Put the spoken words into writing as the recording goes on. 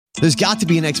There's got to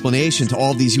be an explanation to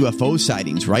all of these UFO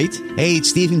sightings, right? Hey,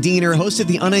 it's Stephen Diener, host of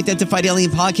the Unidentified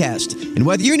Alien Podcast. And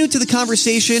whether you're new to the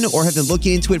conversation or have been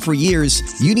looking into it for years,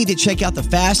 you need to check out the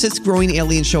fastest growing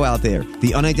alien show out there,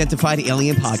 the Unidentified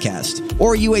Alien Podcast,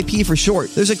 or UAP for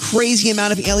short. There's a crazy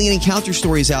amount of alien encounter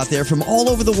stories out there from all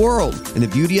over the world. And the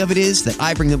beauty of it is that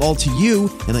I bring them all to you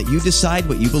and let you decide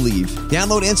what you believe.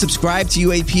 Download and subscribe to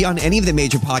UAP on any of the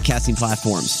major podcasting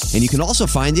platforms. And you can also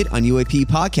find it on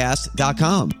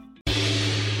UAPpodcast.com.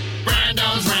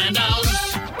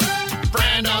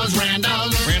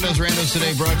 Randos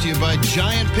today brought to you by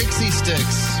Giant Pixie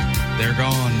Sticks. They're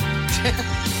gone.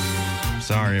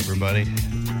 Sorry, everybody.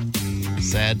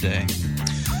 Sad day.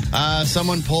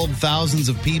 Someone polled thousands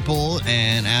of people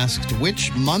and asked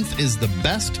which month is the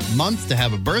best month to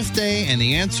have a birthday, and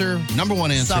the number one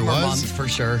answer Summer was... month, for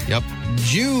sure. Yep.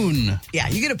 June. Yeah,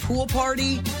 you get a pool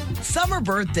party, summer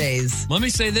birthdays. Let me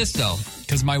say this, though,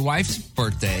 because my wife's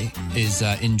birthday is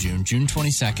in June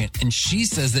 22nd, and she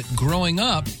says that growing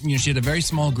up, she had a very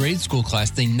small grade school class.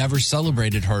 They never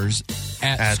celebrated hers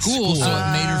at school, so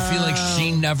it made her feel like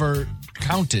she never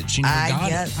counted. She never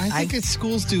got it. I think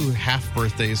schools do half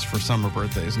birthdays for summer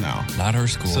birthdays now. Not her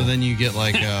school. So then you get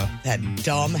like that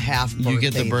dumb half birthday. You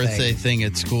get the birthday thing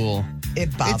at school.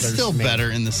 It bothers me. It's still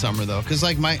better in the summer, though, because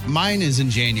like mine is in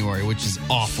January, which is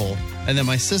awful. And then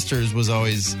my sister's was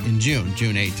always in June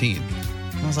 18th.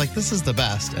 And I was like, this is the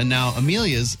best. And now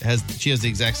Amelia's has the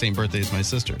exact same birthday as my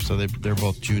sister. So they're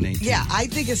both June 18th. Yeah, I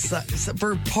think it's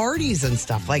for parties and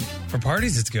stuff. Like for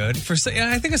parties, it's good.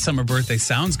 I think a summer birthday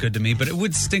sounds good to me, but it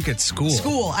would stink at school.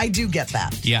 School, I do get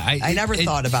that. Yeah, I never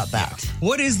thought about that.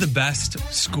 What is the best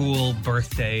school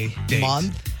birthday date?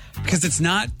 Month? Because it's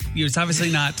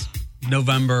obviously not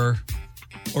November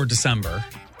or December.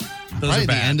 Those Probably are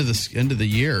bad. the end of the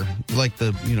year, like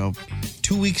 2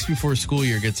 weeks before school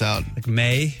year gets out, like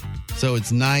May. So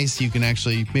it's nice. You can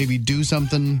actually maybe do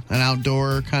something, an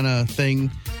outdoor kind of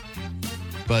thing,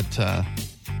 but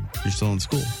you're still in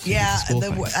school. Yeah,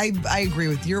 I agree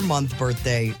with your month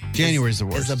birthday. January's the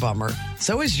worst. Is a bummer.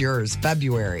 So is yours,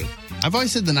 February. I've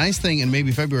always said the nice thing, and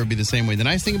maybe February would be the same way. The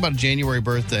nice thing about a January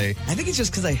birthday... I think it's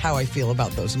just because how I feel about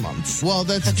those months. Well,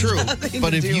 that's true.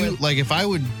 But if I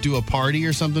would do a party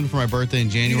or something for my birthday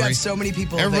in January... You got so many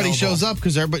people Everybody available. shows up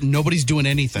because nobody's doing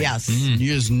anything. Yes.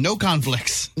 There's no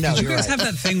conflicts. No, Did you guys have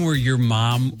that thing where your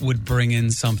mom would bring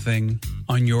in something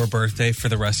on your birthday for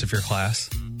the rest of your class?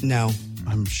 No.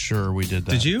 I'm sure we did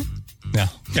that. Did you? No.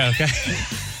 Yeah, okay.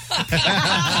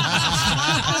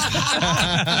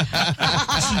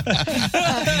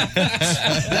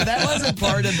 That wasn't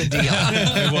part of the deal.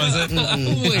 It wasn't?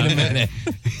 Wait a minute.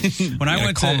 When I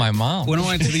went to my mom. When I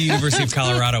went to the University of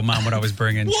Colorado, Mom would always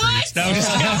bring in treats. No, On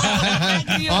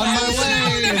my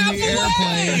way in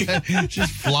the airplane.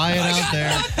 Just flying out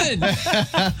there.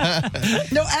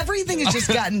 No, everything has just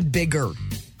gotten bigger.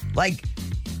 Like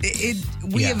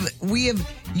we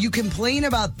have you complain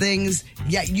about things,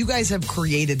 yet you guys have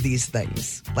created these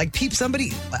things. Like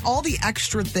all the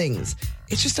extra things.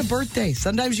 It's just a birthday.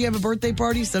 Sometimes you have a birthday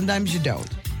party, sometimes you don't.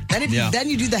 Then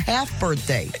you do the half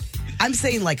birthday. I'm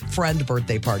saying like friend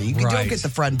birthday party. You don't get the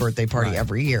friend birthday party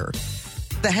every year.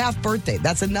 The half birthday,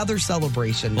 that's another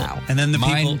celebration now. And then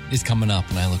Mine is coming up,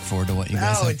 and I look forward to what you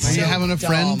guys have. Are you having a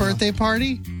friend birthday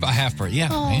party? A half birthday, yeah.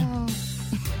 Man.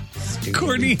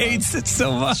 Courtney hates it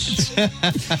so much.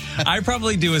 I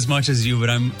probably do as much as you,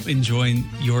 but I'm enjoying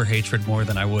your hatred more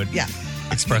than I would. Yeah.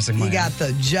 Expressing my You got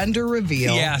the gender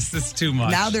reveal. Yes, that's too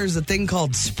much. Now there's a thing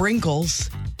called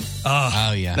sprinkles.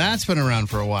 Oh, yeah. That's been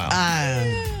around for a while.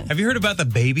 Have you heard about the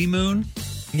baby moon?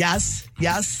 Yes.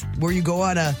 Where you go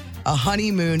on a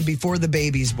honeymoon before the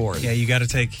baby's born. Yeah, you got to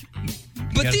take...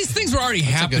 But these things were already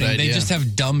happening. They just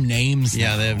have dumb names.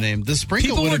 Yeah, they have names. The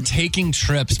sprinkle People were taking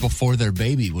trips before their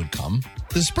baby would come.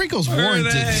 The sprinkles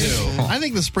warranted, too. I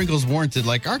think the sprinkles warranted.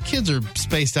 Like, our kids are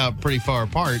spaced out pretty far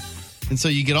apart. And so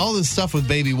you get all this stuff with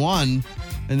baby one,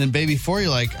 and then baby four, you're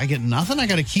like, I get nothing? I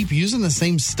got to keep using the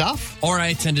same stuff? Or I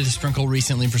attended a sprinkle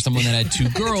recently for someone that had two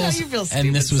girls. You feel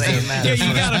and this was their Yeah,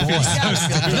 you got to feel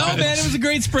stupid. No, man, it was a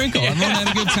great sprinkle. Everyone had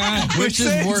a good time. Which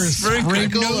is worse,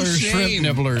 sprinkle or shrimp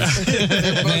nibblers?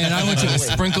 Man, I went to a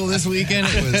sprinkle this weekend.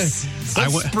 It was...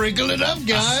 Let's sprinkle it up,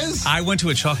 guys. I went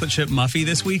to a chocolate chip muffy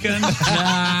this weekend.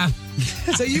 Nah.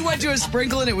 So you went to a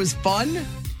sprinkle and it was fun?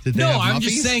 No, I'm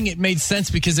just saying it made sense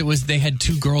because they had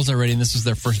two girls already, and this was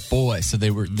their first boy, so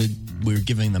we were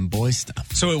giving them boy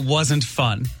stuff. So it wasn't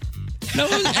fun. No,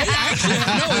 it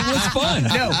was fun.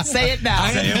 No, say it now.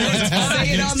 Say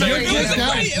it on the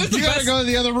radio. You got to go to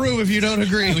the other room if you don't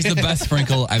agree. It was the best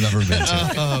sprinkle I've ever been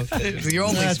to. Your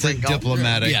only That's sprinkle. a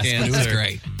diplomatic yes, answer. but it was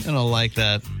great. I don't like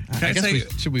that. I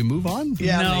guess should we move on?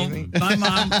 Yeah, no, maybe. my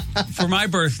mom, for my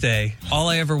birthday, all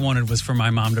I ever wanted was for my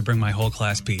mom to bring my whole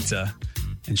class pizza,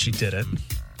 and she did it.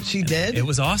 She did? It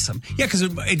was awesome. Yeah, because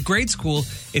at grade school,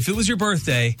 if it was your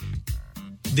birthday,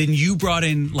 then you brought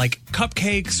in like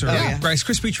cupcakes or Rice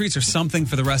Krispie treats or something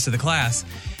for the rest of the class.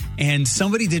 And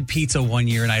somebody did pizza one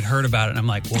year, and I'd heard about it, and I'm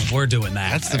like, well, we're doing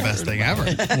that. That's the best thing ever.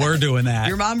 We're doing that.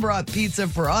 Your mom brought pizza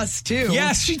for us, too.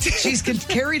 Yes, she did. She's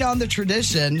carried on the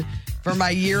tradition for my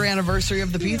year anniversary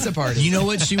of the pizza party. You know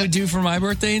what she would do for my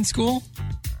birthday in school?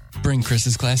 Bring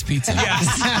Chris's class pizza. Yes.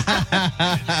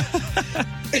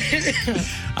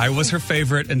 I was her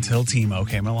favorite until Timo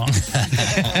came along.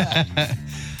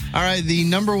 All right, the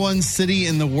number one city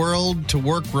in the world to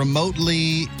work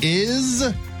remotely is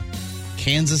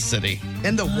Kansas City.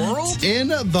 In the world? In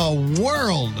the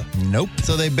world. Nope.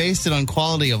 So they based it on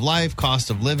quality of life,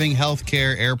 cost of living,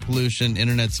 healthcare, air pollution,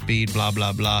 internet speed, blah,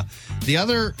 blah, blah. The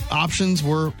other options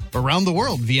were around the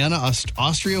world. Vienna,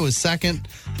 Austria was second.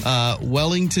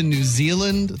 Wellington, New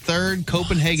Zealand, third.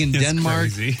 Copenhagen, That's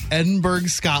Denmark. crazy. Edinburgh,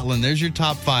 Scotland. There's your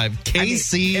top five.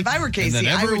 KC. If I were and Casey, then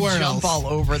I would everywhere jump else. all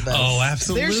over this. Oh,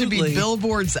 absolutely. There should be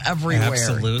billboards everywhere.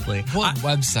 Absolutely. What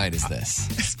website is this?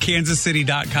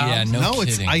 KansasCity.com. Yeah, no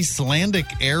it's kidding. Icelandic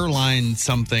airline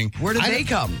something. Where did they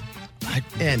come?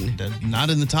 Not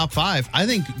in the top five. I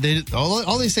think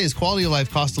all they say is quality of life,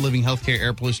 cost of living, healthcare,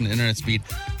 air pollution, internet speed.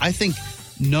 I think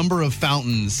number of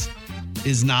fountains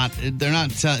is not. They're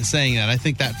not saying that. I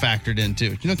think that factored in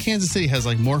too. You know, Kansas City has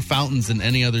like more fountains than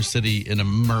any other city in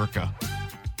America.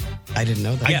 I didn't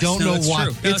know that. I don't know it's why.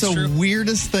 true. No, it's a true.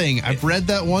 weirdest thing. I've read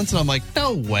that once, and I'm like,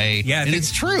 no way. Yeah, I and think-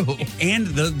 it's true. And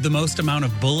the most amount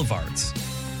of boulevards.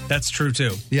 That's true,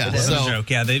 too. Yeah, It wasn't so- a joke.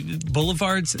 Yeah,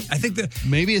 boulevards, I think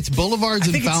Maybe it's boulevards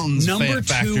and fountains number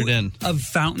factored two in. of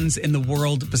fountains in the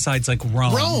world besides like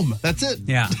Rome. Rome. That's it.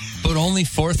 Yeah. But only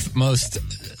fourth most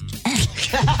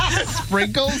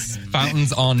Sprinkles.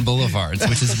 fountains on boulevards,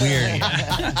 which is weird.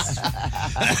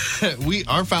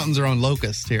 Our fountains are on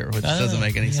Locust here, which doesn't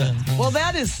make any sense. Well,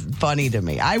 that is funny to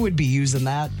me. I would be using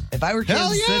that if I were Hell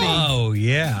Kansas yeah. City. Oh,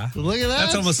 yeah. Look at that.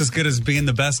 That's almost as good as being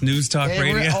the best news talk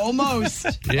radio. Almost.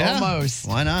 Yeah. Almost.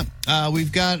 Why not?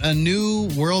 We've got a new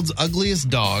world's ugliest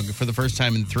dog for the first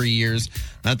time in 3 years.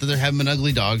 Not that there haven't been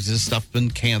ugly dogs, this stuff's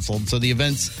been canceled. So the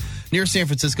events near San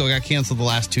Francisco got canceled the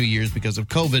last 2 years because of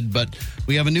COVID. But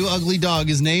we have a new ugly dog.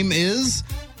 His name is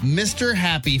Mr.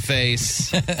 Happy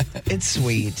Face. It's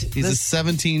sweet. He's a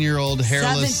 17-year-old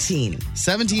hairless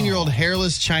 17-year-old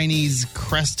hairless Chinese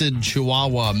crested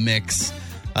Chihuahua mix.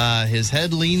 His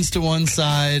head leans to one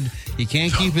side. He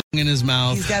can't keep it in his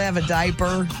mouth. He's got to have a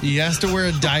diaper. He has to wear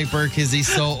a diaper because he's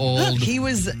so old. He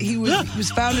was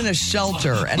found in a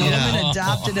shelter, and a woman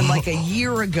adopted him like a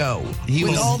year ago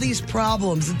with all these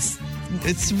problems.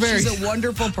 It's very. She's a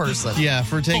wonderful person. Yeah,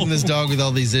 for taking this dog with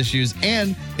all these issues.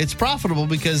 And it's profitable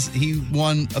because he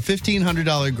won a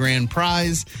 $1,500 grand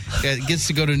prize. Gets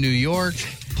to go to New York.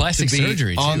 Plastic to be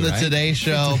surgery, too, on the right? Today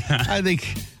Show.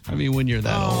 I mean, when you're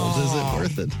that old, is it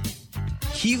worth it?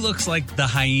 He looks like the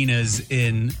hyenas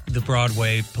in the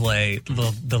Broadway play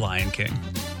The Lion King,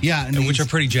 Yeah, and which are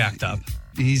pretty jacked up.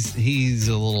 he's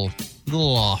a little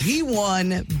off. He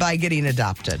won by getting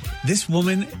adopted. This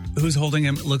woman who's holding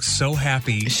him looks so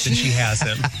happy that she has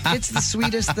him. It's the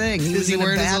sweetest thing. He Is was he in a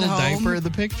wearing his bad little home. diaper in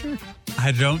the picture?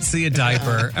 I don't see a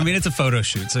diaper. I mean, it's a photo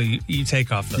shoot, so you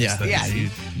take off those things. Yeah.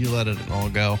 You let it all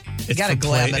go. It's gotta for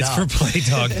glam it It's up. for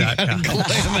playdog.com.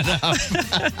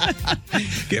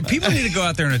 Yeah, people need to go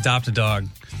out there and adopt a dog.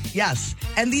 Yes.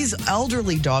 And these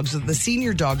elderly dogs, the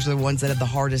senior dogs, are the ones that have the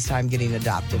hardest time getting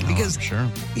adopted because, sure.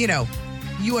 you know,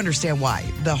 you understand why.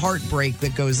 The heartbreak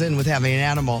that goes in with having an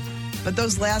animal. But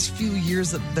those last few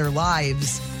years of their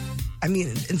lives, I mean,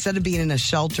 instead of being in a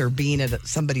shelter, being at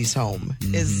somebody's home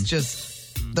is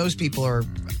just, those people are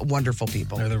wonderful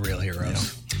people. They're the real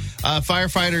heroes.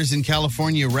 Firefighters in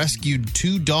California rescued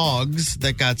 2 dogs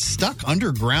that got stuck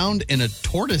underground in a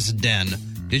tortoise den.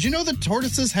 Did you know that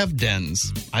tortoises have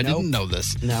dens? I didn't know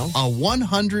this. No. A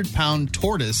 100-pound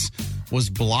tortoise was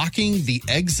blocking the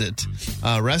exit.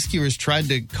 Rescuers tried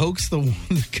to coax the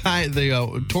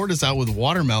tortoise out with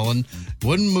watermelon.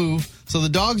 Wouldn't move. So the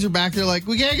dogs are back there like,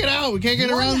 we can't get out. We can't get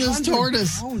around this 100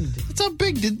 tortoise. pound. It's how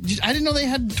big. I didn't know they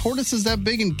had tortoises that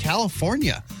big in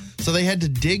California. So they had to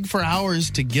dig for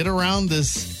hours to get around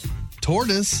this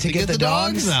tortoise to get the the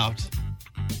dogs dogs? out.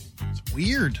 It's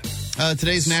weird.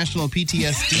 Today's National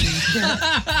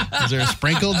PTSD. Is there a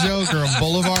sprinkle joke or a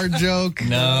boulevard joke?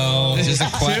 No, just a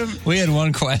question. We had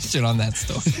one question on that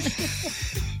story.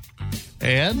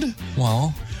 And?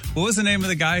 Well, What was the name of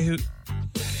the guy who...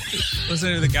 What was the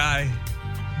name of the guy?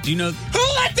 Do you know...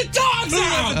 who let the dogs Who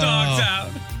let the dogs out?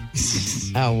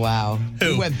 Oh, wow.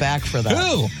 Who? We went back for that.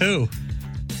 Who?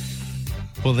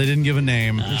 Well, they didn't give a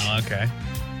name, Oh, okay.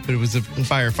 but it was a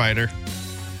firefighter.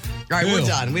 All right, we're Who?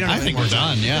 done. We don't I have think any we're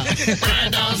more done, yeah.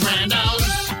 Brando's.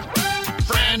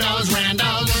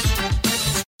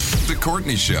 The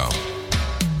Courtney Show.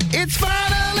 It's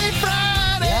finally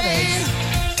Friday. Yeah, it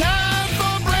is. Time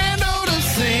for Brando to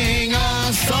sing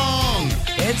a song.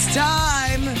 It's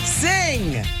time.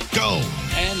 Sing. Go.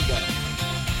 And go.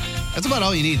 That's about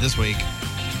all you need this week.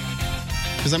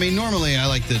 Because, I mean, normally I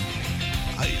like to...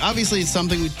 Obviously, it's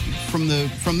something from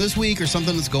this week or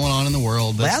something that's going on in the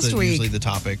world. That's Last week, usually the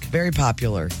topic. Very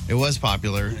popular. It was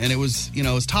popular, and it was, it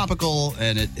was topical,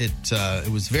 and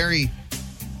it was very,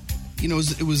 it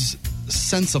was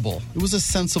sensible. It was a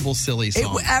sensible, silly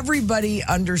song. Everybody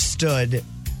understood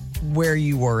where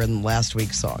you were in last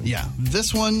week's song. Yeah.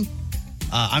 This one,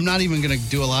 I'm not even going to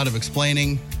do a lot of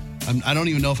explaining. I don't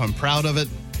even know if I'm proud of it.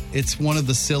 It's one of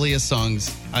the silliest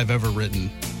songs I've ever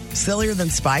written. Sillier than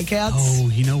Spy Cats? Oh,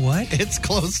 you know what? It's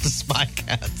close to Spy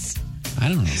Cats. I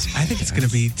don't know. I think it's going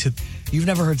to be to... You've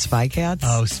never heard Spy Cats?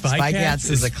 Oh, Spy Cats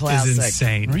is a classic. Is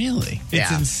insane. Really? It's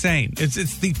Yeah. insane. It's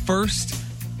the first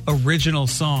original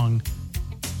song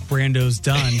Brando's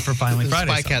done for Finally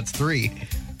Friday. Spy Cats 3.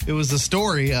 It was the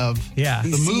story of Yeah. the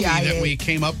movie CIA. that we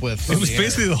came up with. It was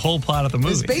basically the whole plot of the It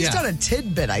was movie. based Yeah. on a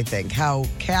tidbit, I think, how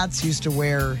cats used to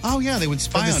wear... Oh, yeah, they would For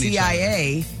spy the on each other.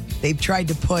 CIA, they tried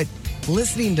to put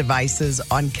listening devices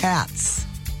on cats.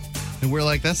 And we're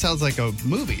like, that sounds like a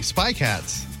movie, Spy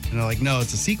Cats. And they're like, no,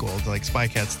 it's a sequel to like Spy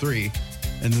Cats 3.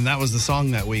 And then that was the song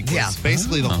that week. Was Yeah.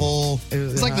 basically the whole... It-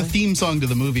 It's like the theme song to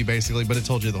the movie, basically, but it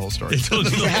told you the whole story. It told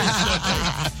you the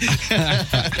whole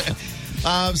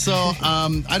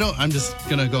I'm just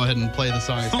gonna go ahead and play the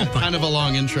song. It's got kind of a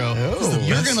long intro.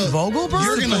 You're gonna Vogelberg?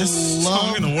 You're gonna best love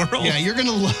song in the world. Yeah, you're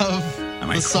gonna love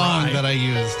might the song cry. that I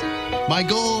used. My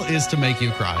goal is to make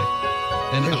you cry,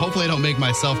 and hopefully I don't make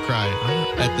myself cry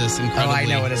at this incredibly I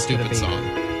know what it's gonna stupid be. song.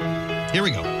 Here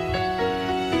we go.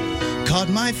 Caught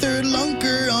my third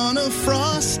lunker on a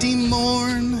frosty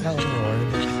morn, Oh,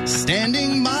 Lord.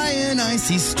 standing by an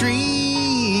icy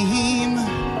stream.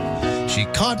 She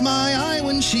caught my eye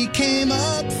when she came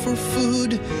up for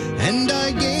food, and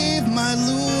I gave my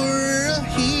lure a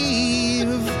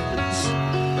heave.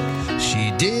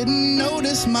 She didn't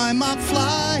notice my mock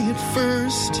fly at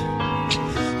first,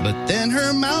 but then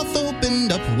her mouth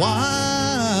opened up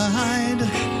wide.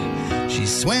 She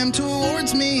swam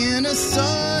towards me in a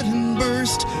sudden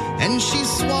burst, and she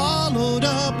swallowed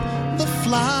up the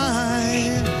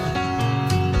fly.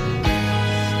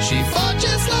 She fought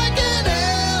just like an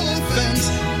elephant,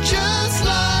 just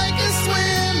like a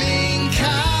swimming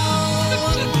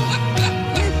cow.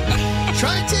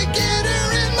 Tried to get her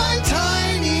in my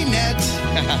tiny net,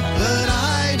 but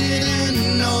I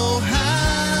didn't know how.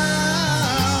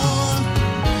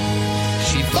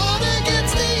 She fought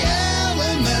against the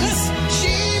elements,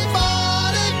 she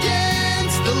fought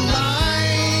against the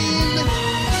line.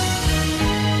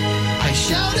 I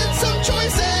shouted some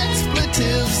choice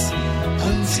expletives,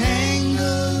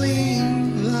 untangling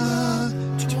the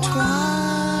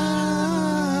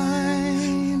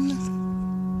twine.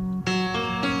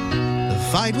 The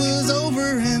fight was over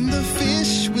and the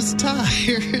fish was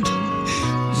tired.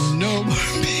 No more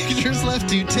pictures left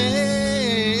to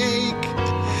take.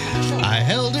 I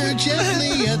held her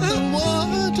gently at the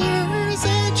water's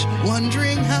edge,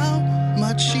 wondering how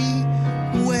much she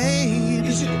weighed.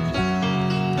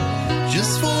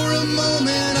 Just for a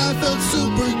moment I felt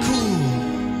super cool,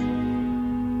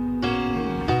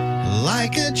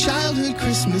 like a childhood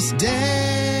Christmas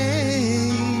day.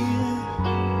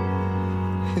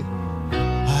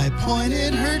 I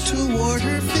pointed her toward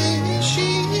her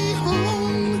fishy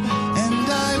home, and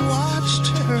I watched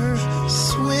her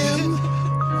swim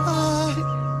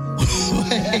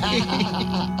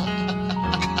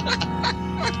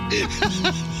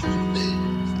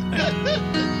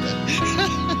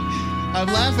I'm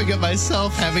laughing at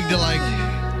myself having to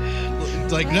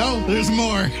no, there's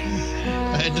more.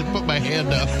 I had to put my hand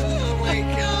up. Oh, my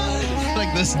God.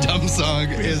 Like this dumb song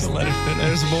is, let it finish.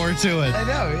 there's more to it. I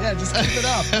know, yeah, just keep it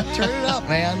up. Turn it up,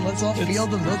 man. Let's all feel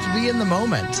let's be in the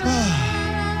moment.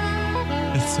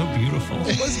 It's so beautiful.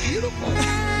 It was beautiful.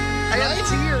 I had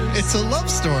tears. It's a love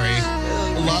story.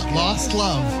 Lost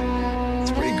love.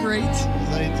 It's pretty great.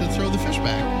 I had to throw the fish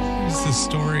back. It's the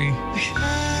story.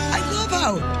 I love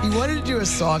how he wanted to do a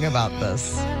song about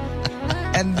this.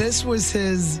 And this was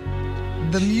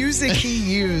the music he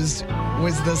used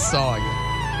was this song.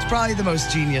 It's probably the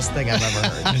most genius thing I've ever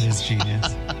heard. It is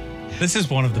genius. This is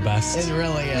one of the best. It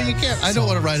really is. Well, you can't. I don't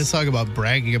want to write a song about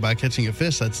bragging about catching a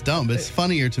fish. That's dumb. It's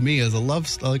funnier to me as a love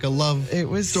story about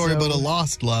a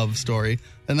lost love story,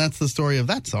 and that's the story of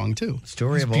that song too.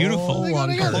 Story of beautiful. All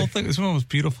The whole thing is one of the most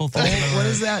beautiful things. What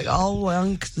is that? All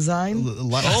Lang Syne?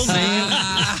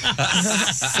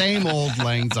 Same old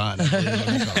Lang Syne.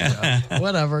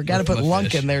 Whatever. Got to put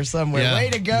lunk in there somewhere. Yeah. Way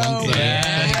to go.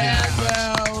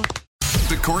 Yeah.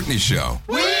 The Courtney Show.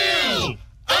 Wheel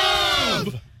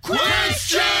of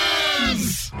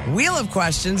Questions! Wheel of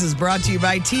Questions is brought to you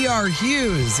by TR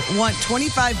Hughes. Want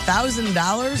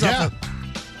 $25,000 off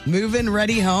a move-in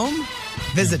ready home?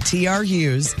 Visit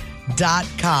trhughes.com.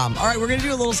 All right, we're going to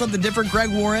do a little something different. Greg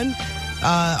Warren,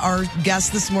 our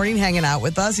guest this morning, hanging out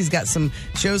with us. He's got some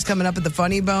shows coming up at the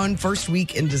Funny Bone, first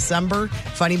week in December,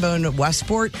 Funny Bone at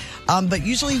Westport. But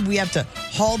usually we have to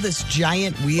haul this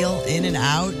giant wheel in and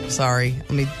out. Sorry,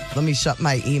 let me shut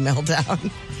my email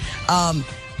down.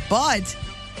 But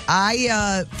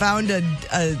I found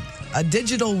a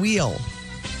digital wheel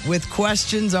with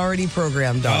questions already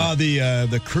programmed on.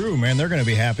 The crew, man, they're going to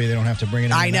be happy they don't have to bring it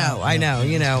in. I know.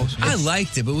 You know, I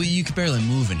liked it, but you could barely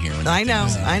move in here. I know.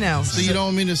 So you don't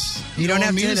want me to? You don't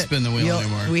have me to spin the wheel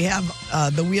anymore. We have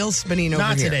the wheel spinning over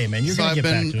Not here. today, man. You're going to get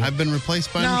back to it. I've been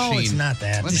replaced by a No, machine. it's not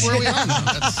that. That's where we are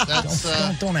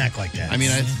now. Don't act like that. I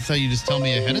mean, I thought you just tell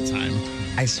me ahead of time.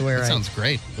 I swear. That sounds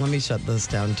great. Let me shut this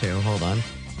down too. Hold on.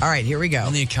 All right, here we go.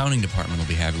 And the accounting department will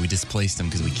be happy. We displaced them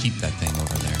because we keep that thing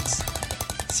over there. It's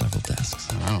several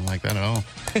desks. I don't like that at all.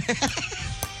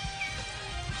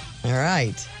 All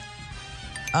right.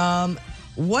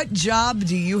 What job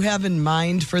do you have in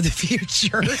mind for the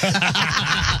future?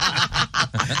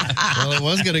 Well, it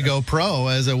was going to go pro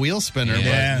as a wheel spinner,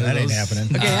 Yeah, but that ain't those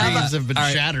happening. Okay, how about- dreams have been all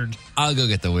right. shattered. I'll go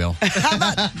get the wheel.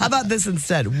 How about this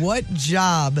instead? What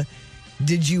job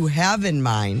did you have in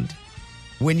mind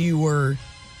when you were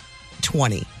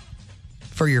 20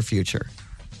 for your future?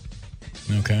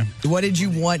 Okay. What did you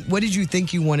want? What did you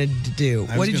think you wanted to do?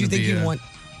 I What was did you gonna think be you a- want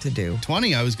to do?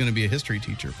 20, I was going to be a history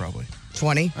teacher, probably.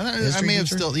 20? I may have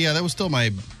still, that was still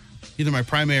either my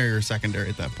primary or secondary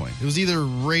at that point. It was either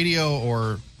radio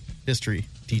or history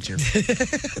teacher.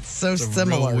 It's so It's a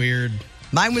similar. real weird.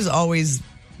 Mine was always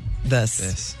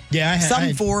this. Yeah,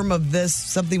 Some form of this,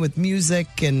 something with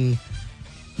music and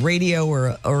radio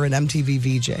or an MTV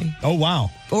VJ. Oh, wow.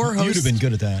 Or host You'd have been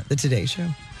good at that. The Today Show.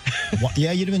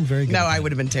 Yeah, you'd have been very good. No, at I that.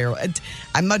 would have been terrible.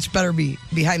 I'm much better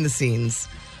behind the scenes.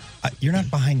 You're not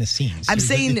behind the scenes. I'm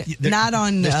saying not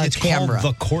on it's camera.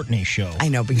 called The Courtney Show. I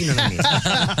know, but you know what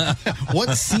I mean.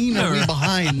 What scene are we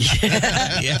behind?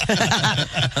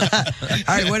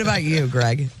 All right, what about you,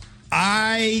 Greg?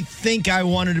 I think I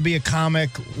wanted to be a comic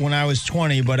when I was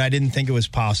 20, but I didn't think it was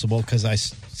possible because I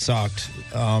sucked.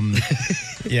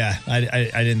 Yeah, I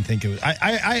didn't think it was.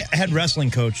 I had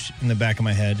wrestling coach in the back of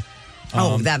my head.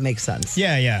 That makes sense.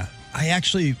 Yeah. I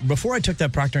actually, before I took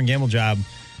that Procter & Gamble job.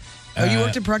 Oh, you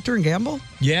worked at Procter & Gamble?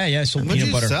 Yeah, I sold What'd peanut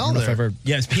you butter. sell I don't know if there? I ever-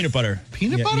 yeah, it's peanut butter.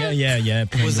 Peanut butter? Yeah.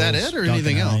 Was that Pringles, it or Dunkin'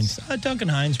 anything Hines. else? Dunkin'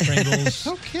 Hines, Pringles.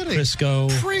 No kidding. Crisco.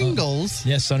 Pringles?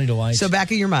 Yeah, Sunny Delights. So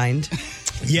back of your mind.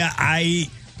 Yeah, I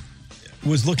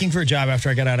was looking for a job after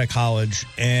I got out of college,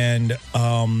 and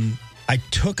I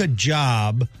took a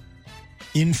job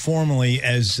informally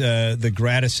as the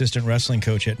grad assistant wrestling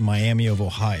coach at Miami of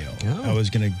Ohio. Oh. I was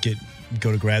going to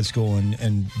go to grad school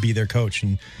and be their coach,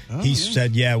 and he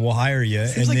said, "Yeah, we'll hire you."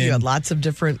 Seems and like then you had lots of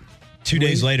different. 2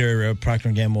 days later, Procter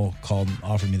 & Gamble called and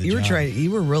offered me the job. You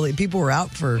were really. People were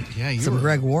out for you some were-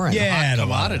 Greg Warren. Yeah, I had a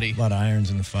lot commodity. of irons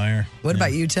in the fire. What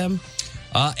about you, Tim?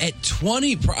 At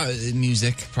 20,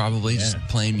 music, probably, just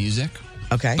playing music.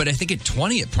 Okay. But I think at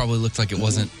 20, it probably looked like it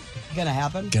wasn't Gonna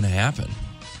happen? going to happen.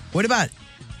 What about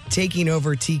taking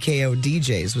over TKO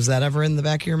DJs? Was that ever in the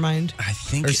back of your mind? I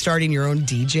think Or starting your own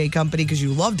DJ company because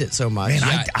you loved it so much? Man,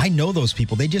 Yeah. I know those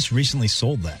people. They just recently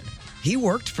sold that. He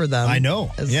worked for them. I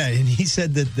know. Yeah, and he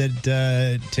said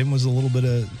that Tim was a little bit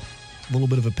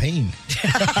of a pain.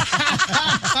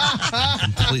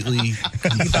 completely. He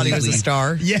thought he was a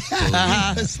star. Yeah,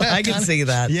 I can see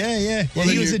that. yeah. Well,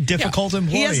 he was a difficult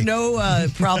employee. He has no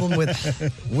problem with.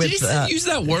 Did he use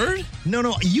that word?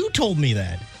 No, you told me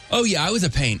that. Oh yeah, I was a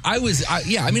pain. I was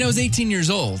 18 years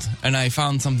old, and I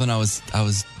found something I was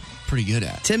pretty good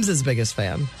at. Tim's his biggest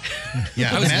fan.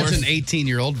 Yeah, I was imagine worth-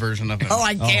 18-year-old version of him. Oh,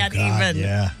 I can't God, even.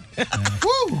 Yeah.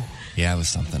 Woo! Yeah, it was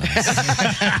something else.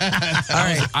 All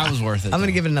right, I was worth it. I'm going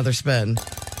to give it another spin.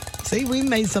 See, we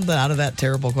made something out of that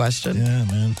terrible question. Yeah,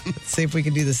 man. Let's see if we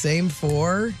can do the same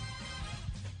for.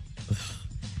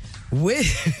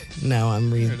 No,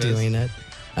 I'm redoing it.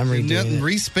 I'm redoing it.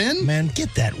 Respin? Man,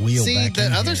 get that wheel back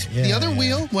in the other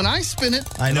wheel, when I spin it,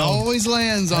 I know. it always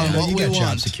lands on what you we got job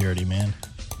want. security, man.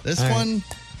 This one,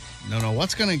 no.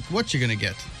 What you gonna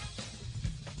get?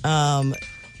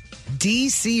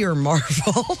 DC or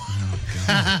Marvel?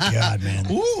 God, man.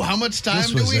 Ooh, how much time This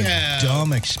do was we a have?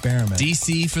 dumb experiment.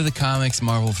 DC for the comics,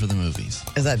 Marvel for the movies.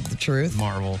 Is that the truth?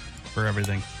 Marvel for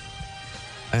everything.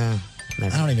 I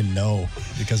don't even know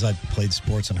because I played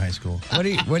sports in high school.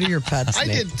 What are your pets' I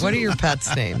names? did too. What are your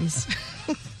pets' names?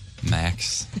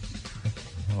 Max.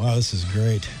 Wow, this is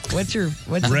great. What's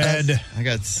Red. I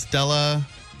got Stella,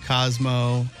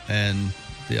 Cosmo, and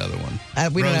the other one.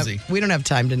 Rosie. We don't have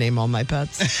time to name all my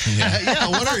pets.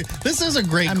 This is a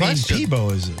great I mean, question.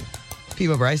 Peebo is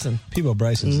Peebo Bryson. Peebo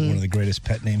Bryson is one of the greatest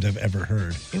pet names I've ever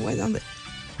heard. It went on the.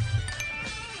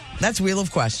 That's Wheel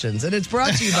of Questions, and it's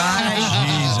brought to you by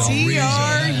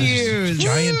TR Hughes.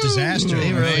 Giant disaster.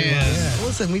 They really Man.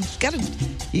 was. Listen,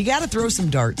 you got to throw some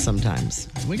darts sometimes.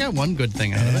 We got one good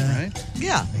thing out of it, right?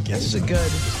 Yeah, guess it's a so.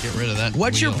 good. Get rid of that.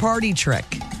 What's your wheel. party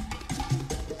trick?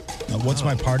 What's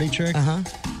my party trick? Uh-huh.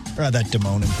 Or that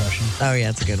Damone impression. Oh yeah,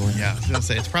 it's a good one. Yeah, I was gonna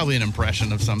say it's probably an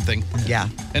impression of something. Yeah.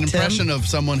 An impression of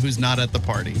someone who's not at the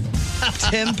party.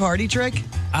 Tim, party trick?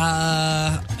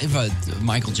 If a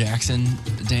Michael Jackson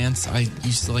dance, I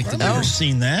used to like to I've do. never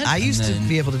seen that. I used to then-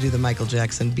 be able to do the Michael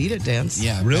Jackson Beat It dance.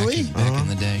 Yeah, Really? Back in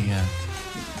the day, yeah.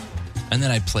 And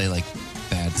then I'd play like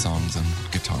bad songs on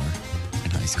guitar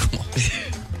in high school.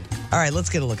 All right, let's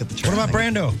get a look at the What traffic. about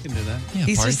Brando? You can do that. Yeah,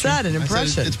 He's party just trick. said an I said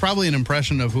impression. it's probably an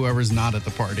impression of whoever's not at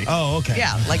the party. Oh, okay.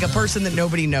 Yeah, like a person that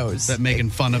nobody knows. That making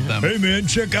fun of them. Hey, man,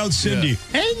 check out Cindy.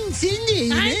 I'm too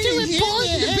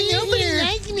important to be nobody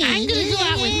likes me. I'm going to go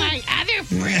out with my other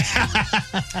friends.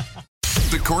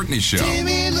 The Courtney Show.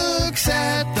 Timmy looks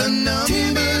at the number.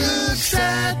 Timmy looks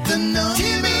at the number.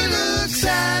 Timmy looks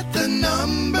at the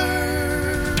number.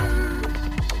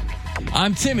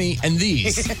 I'm Timmy, and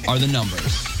these are the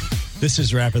numbers. This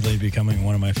is rapidly becoming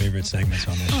one of my favorite segments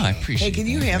on this Oh, show. I appreciate Hey, can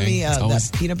you that, hand Greg. me It's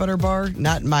always- that peanut butter bar?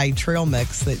 Not my trail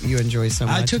mix that you enjoy so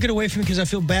much. I took it away from you because I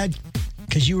feel bad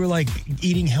because you were like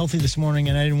eating healthy this morning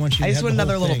and I didn't want you to I just have want the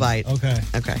another whole little thing. bite. Okay.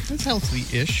 Okay. That's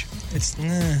healthy-ish. It's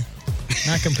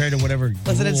not compared to whatever.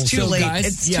 Listen, it's too So, late. guys,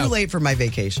 it's yeah. too late for my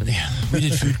vacation. Yeah, we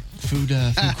did food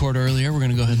court earlier. We're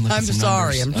going to go ahead and look I'm at some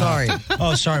sorry. numbers. I'm sorry.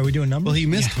 Oh, sorry. We doing numbers? Well, he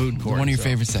missed food court. One of your so.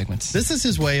 favorite segments. This is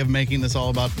his way of making this all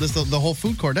about this. The whole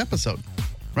food court episode,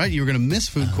 right? You were going to miss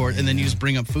food court, and then you just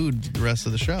bring up food the rest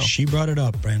of the show. She brought it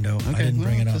up, Brando. I Okay, didn't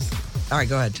bring well, it up. just- All right,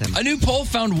 go ahead, Tim. A new poll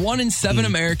found 1 in 7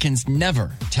 Americans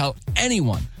never tell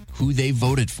anyone who they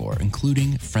voted for,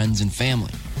 including friends and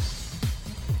family.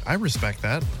 I respect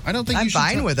that. I don't think I'm you should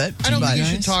fine talk- with it. I don't but- think you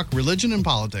should Guys? talk religion and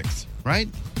politics, right?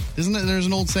 Isn't it? There's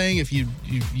an old saying: if you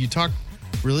talk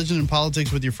religion and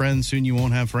politics with your friends, soon you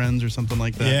won't have friends, or something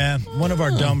like that. Yeah, one of our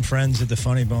dumb friends at the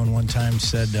Funny Bone one time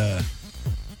said,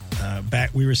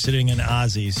 back we were sitting in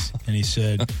Ozzy's, and he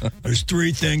said, "There's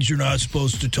 3 things you're not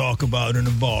supposed to talk about in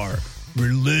a bar: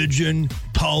 religion,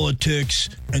 politics,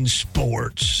 and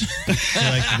sports." You're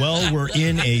like, well, we're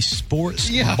in a sports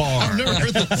bar. I've never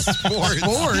heard that.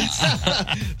 Sports.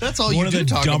 That's all One you of do the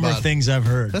talk dumber about. things I've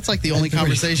heard. That's like the only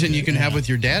conversation you can have with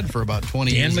your dad for about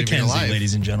 20 Dan years of your McKenzie, life.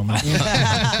 ladies and gentlemen.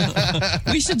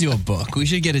 We should do a book. We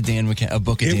should get a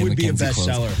book of It Dan would be a McKenzie quotes.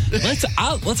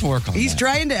 bestseller. Let's work on He's that.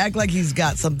 trying to act like he's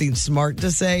got something smart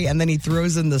to say, and then he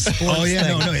throws in the sports Oh yeah,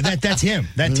 thing. no, that's him.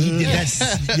 That's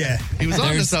yeah. He was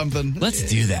onto There's- something. Let's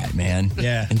do that, man.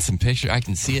 Yeah. And some picture. I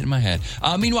can see it in my head.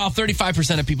 Meanwhile,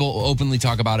 35% of people openly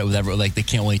talk about it with everyone. Like they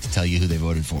can't wait to tell you who they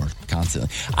voted for constantly.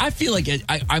 I feel like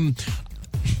I'm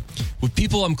with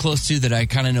people I'm close to that I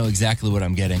kind of know exactly what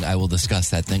I'm getting. I will discuss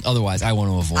that thing. Otherwise, I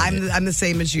want to avoid it. I'm the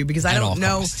same as you because I At all don't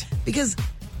know. costs. Because,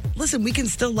 listen, we can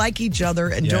still like each other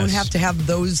and don't Yes. have to have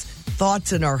those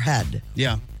thoughts in our head.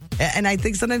 Yeah. And I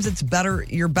think sometimes it's better,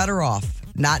 you're better off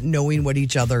not knowing what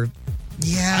each other.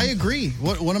 Yeah. I agree.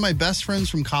 One of my best friends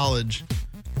from college,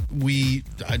 we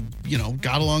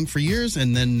got along for years,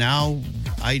 and then now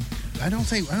I don't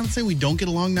say we don't get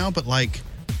along now, but like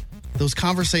those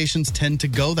conversations tend to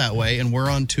go that way, and we're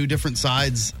on 2 different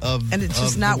sides of And it's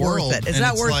just of not the worth world. it. It's And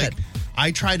not worth like, it.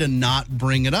 I try to not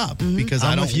bring it up because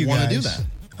I I'm with don't you want to guys. do that.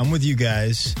 I'm with you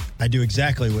guys. I do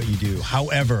exactly what you do.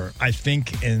 However, I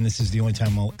think, and this is the only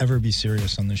time I'll ever be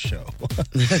serious on this show,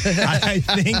 I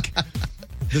think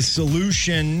the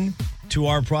solution to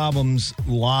our problems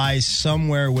lies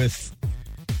somewhere with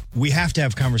we have to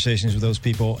have conversations with those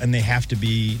people, and they have to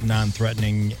be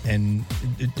non-threatening. And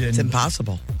it's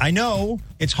impossible. I know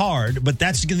it's hard, but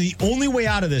that's the only way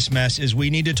out of this mess. Is we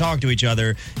need to talk to each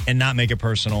other and not make it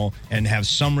personal, and have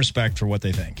some respect for what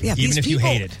they think, even if you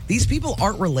hate it. These people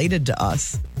aren't related to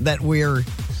us. That we're.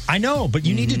 I know, but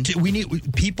you need to. We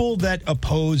need people that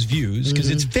oppose views, because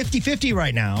it's 50-50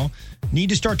 right now. Need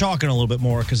to start talking a little bit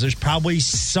more, because there's probably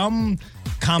some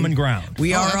common ground.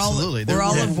 We are absolutely. We're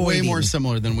all way avoiding. more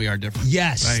similar than we are different.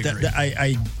 Yes, I agree.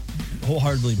 I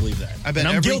wholeheartedly believe that. I bet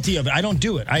and I'm guilty of it. I don't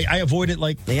do it. I avoid it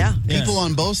like People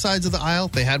on both sides of the aisle,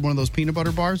 if they had one of those peanut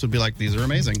butter bars, would be like, these are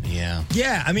amazing. Yeah.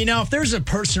 Yeah, I mean, now if there's a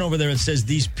person over there that says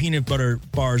these peanut butter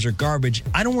bars are garbage,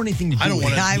 I don't want anything to do with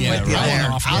it. I'm with you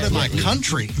there. Out of my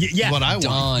country. Yeah, what I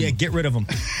want. Yeah, get rid of them.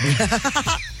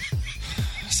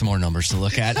 Some more numbers to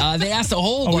look at. They asked a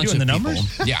whole bunch doing of the people.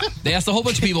 numbers? Yeah, they asked a whole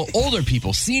bunch of people, older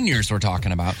people, seniors we're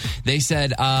talking about. They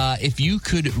said, if you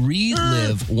could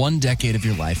relive one decade of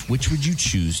your life, which would you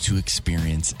choose to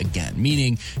experience again?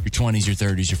 Meaning your 20s, your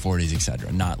 30s, your 40s,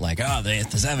 etc. Not like, the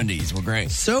 70s were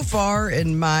great. So far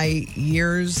in my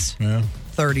years,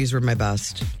 30s were my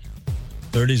best.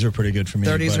 30s are pretty good for me.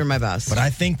 30s are my best. But I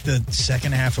think the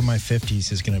second half of my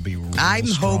 50s is going to be real I'm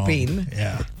strong. hoping.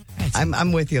 Yeah.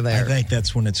 I'm with you there. I think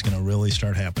that's when it's going to really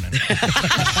start happening.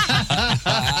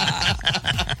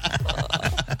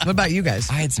 What about you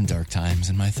guys? I had some dark times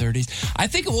in my 30s. I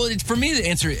think, for me, the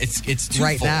answer it's twofold.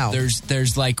 Right now.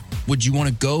 There's like, would you want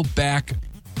to go back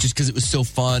just because it was so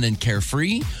fun and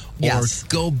carefree, or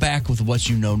go back with what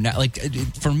you know now? Like,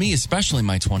 for me, especially in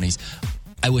my 20s,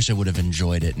 I wish I would have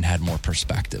enjoyed it and had more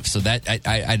perspective. So that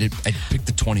I picked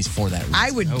the 20s for that reason. I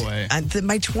would.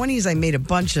 My 20s, I made a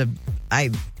bunch of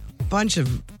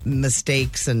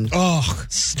mistakes and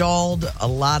stalled a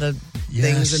lot of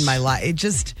things in my life. It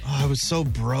just. I was so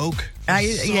broke. Long.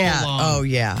 Oh,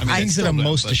 yeah. I mean, things that I'm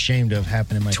most ashamed of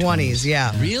happened in my 20s.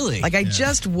 Yeah. Really? Like, I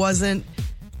just wasn't,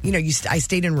 I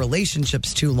stayed in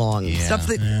relationships too long. Yeah. Stuff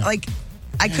that, like,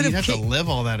 I could have to live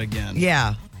all that again.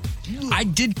 Yeah. I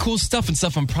did cool stuff and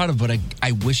stuff I'm proud of, but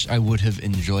I wish I would have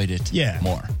enjoyed it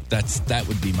more. That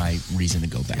would be my reason to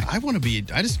go back. I want to be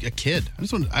a kid.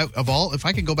 If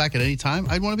I could go back at any time,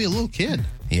 I'd want to be a little kid.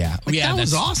 Yeah. That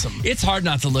was awesome. It's hard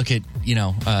not to look at,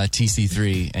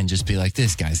 TC3 and just be like,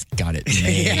 this guy's got it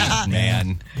made,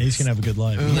 man. He's going to have a good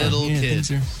life. Little kid.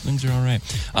 Things are all right.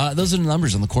 Those are the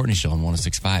numbers on The Courtney Show on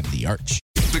 106.5, The Arch.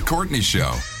 The Courtney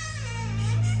Show.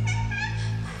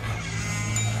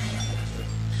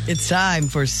 It's time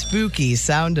for spooky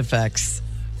sound effects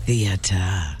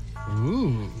theater.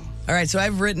 Ooh. All right, so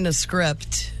I've written a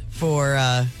script for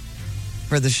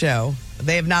the show.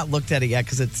 They have not looked at it yet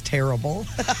because it's terrible.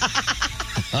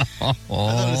 I thought it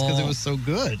was because it was so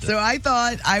good. So I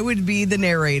thought I would be the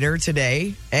narrator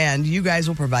today, and you guys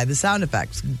will provide the sound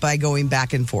effects by going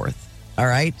back and forth. All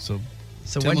right? So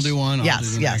Tim will do one. Yes, I'll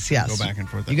do the yes. next. Go back and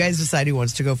forth. You guys decide who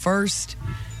wants to go first,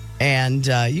 and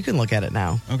you can look at it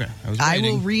now. Okay. I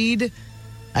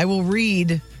will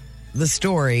read the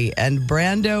story, and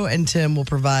Brando and Tim will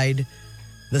provide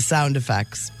the sound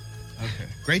effects. Okay.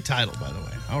 Great title, by the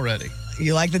way. Already.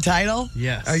 You like the title?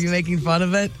 Yes. Are you making fun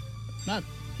of it?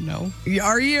 No.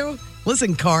 Are you?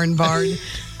 Listen, Carn Bard.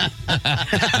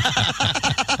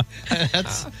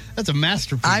 That's a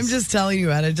masterpiece. I'm just telling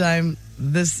you ahead of time,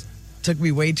 this took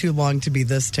me way too long to be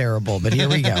this terrible, but here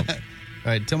we go. All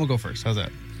right, Tim will go first. How's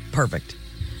that? Perfect.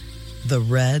 The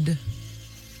red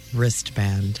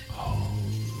wristband.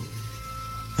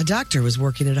 A doctor was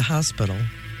working at a hospital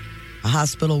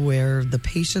where the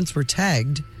patients were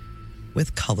tagged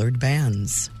with colored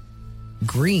bands.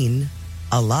 Green,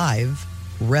 alive,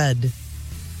 red,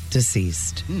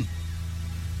 deceased.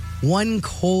 One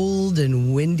cold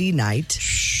and windy night,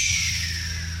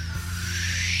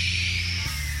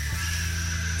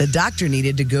 the doctor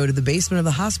needed to go to the basement of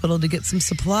the hospital to get some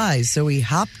supplies, so he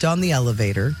hopped on the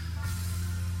elevator.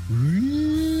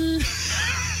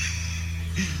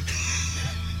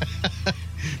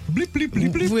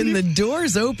 When the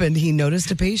doors opened, he noticed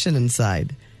a patient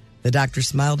inside. The doctor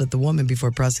smiled at the woman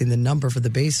before pressing the number for the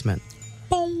basement.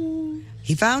 Boom.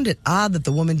 He found it odd that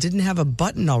the woman didn't have a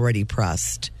button already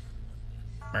pressed.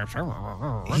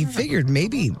 He figured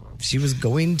maybe she was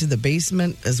going to the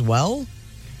basement as well.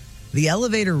 The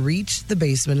elevator reached the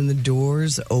basement and the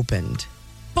doors opened.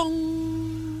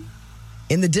 Boom.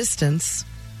 In the distance,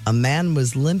 a man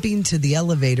was limping to the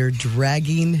elevator,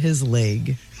 dragging his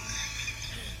leg.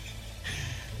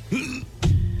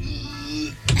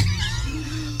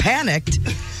 Panicked,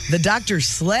 the doctor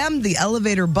slammed the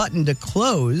elevator button to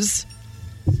close.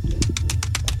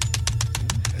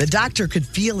 The doctor could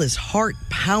feel his heart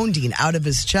pounding out of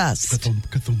his chest.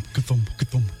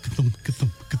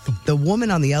 The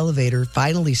woman on the elevator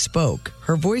finally spoke.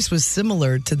 Her voice was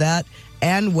similar to that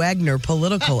Ann Wagner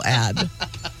political ad.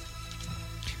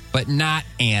 But not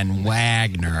Ann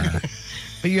Wagner.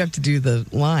 But you have to do the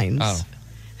lines. Oh.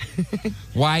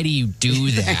 Why do you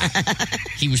do that?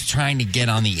 He was trying to get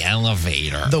on the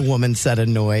elevator. The woman said,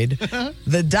 annoyed.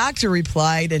 The doctor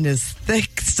replied in his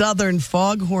thick southern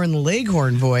foghorn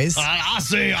leghorn voice. I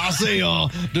say,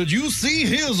 did you see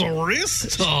his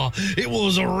wrist? It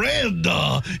was red.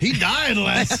 He died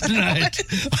last night.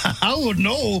 I would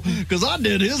know because I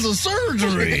did his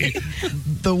surgery.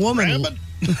 The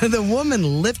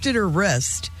woman lifted her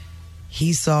wrist.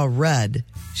 He saw red.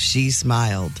 She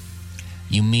smiled.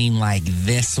 You mean like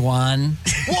this one?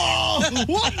 Whoa!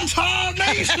 What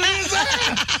tarnation is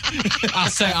that? I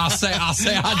say,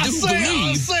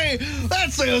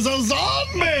 that says a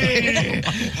zombie.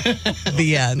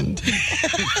 The end.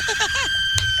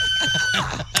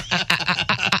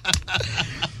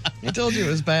 I told you it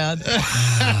was bad.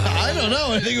 I don't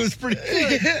know. I think it was pretty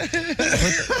good.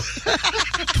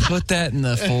 Put that in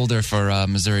the folder for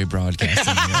Missouri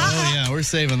Broadcasting. Oh, yeah. We're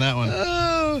saving that one.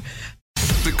 Oh.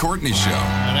 The Courtney Show.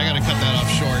 And I got to cut that off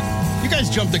short. You guys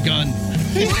jumped the gun.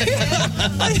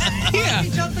 Yeah.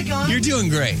 You jumped the gun? You're doing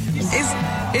great.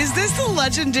 Is this the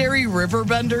legendary River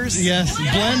Benders? Yes,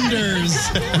 blenders.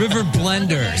 River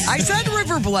Blenders. I said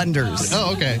River Blenders.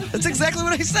 Oh, okay. That's exactly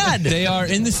what I said. They are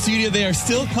in the studio. They are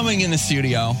still coming in the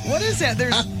studio. What is that?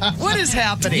 What is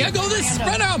happening? Yeah, go this.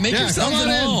 Spread out. Make yourselves come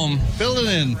on at home. Fill it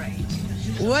in.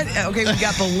 What? Okay, we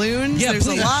got balloons. Yeah, There's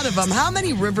please. a lot of them. How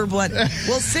many River Blend?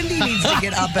 Well, Cindy needs to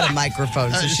get up at a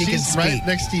microphone so she can She's speak. right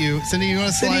next to you. Cindy, you want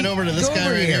to slide Cindy, over to this go guy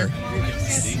over right here?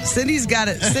 Cindy's got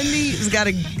to be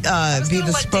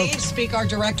the spoke. Dave speak, our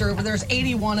director over there's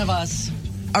 81 of us.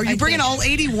 Are you bringing all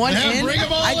 81 Yeah, in? bring 'em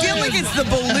all I feel in. like it's the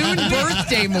balloon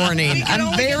birthday morning.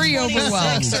 I'm very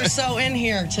overwhelmed. Or so in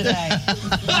here today.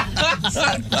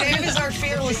 So Dave is our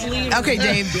fearless leader. Okay,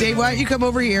 Dave. Dave, why don't you come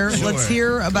over here? Sure. Let's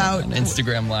hear about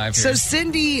Instagram Live here. So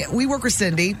Cindy, we work with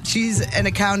Cindy. She's an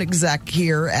account exec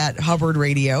here at Hubbard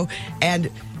Radio, and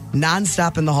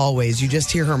nonstop in the hallways, you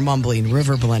just hear her mumbling,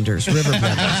 River Blenders, River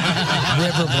Blenders,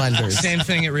 River Blenders. Same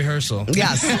thing at rehearsal.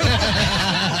 Yes.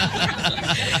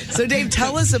 So Dave,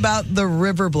 tell us about the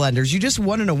River Blenders. You just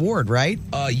won an award, right?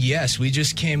 Yes, we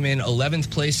just came in 11th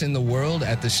place in the world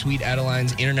at the Sweet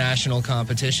Adeline's International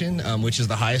Competition, which is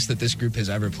the highest that this group has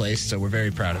ever placed, so we're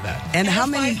very proud of that. And how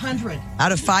many? 500.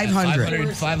 Out of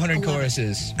 500. 500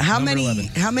 choruses. How Number many? 11.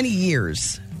 How many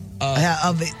years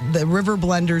of the River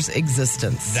Blenders'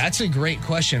 existence? That's a great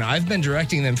question. I've been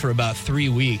directing them for about 3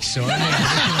 weeks, so I'm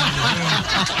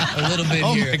a little bit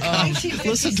Oh, here. my God.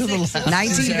 Listen to the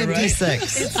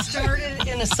 1956. It started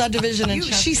in a subdivision in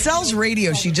Chester. She sells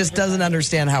radio. She just doesn't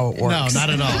understand how it works. No, not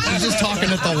at all. She's just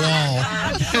talking at the wall.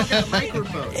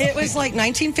 It was like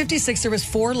 1956. There was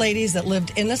 4 ladies that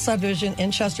lived in a subdivision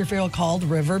in Chesterfield called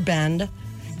River Bend.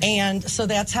 And so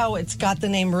that's how it's got the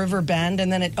name River Bend.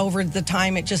 And then over the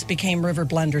time, it just became River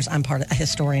Blenders. I'm a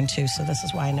historian, too, so this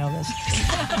is why I know this.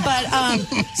 But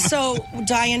so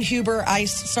Diane Huber, I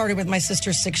started with my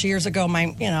sister 6 years ago.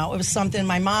 It was something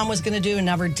my mom was going to do and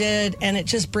never did. And it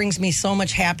just brings me so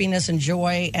much happiness and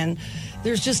joy. And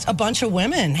there's just a bunch of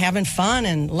women having fun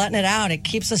and letting it out. It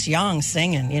keeps us young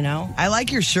singing, you know. I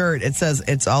like your shirt. It says,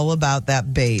 it's all about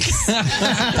that bass.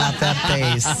 About that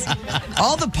bass.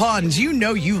 All the puns. You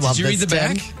know you love Did you this, read the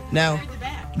Tim. back? No.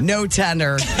 No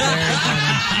tenor.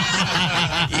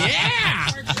 Yeah!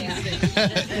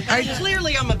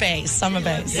 Clearly, I'm a bass.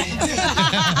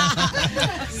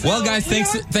 Well, guys,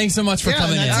 thanks so much for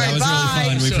coming in. that's That was right, really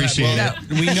fun. We So appreciate Well, it.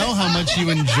 we know how much you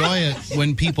enjoy it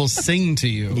when people sing to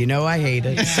you. You know I hate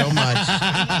it so much.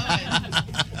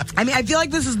 I mean, I feel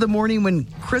like this is the morning when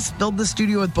Chris filled the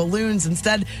studio with balloons.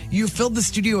 Instead, you filled the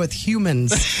studio with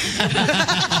humans.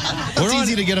 It's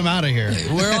easy to get them out of here.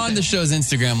 We're on the show's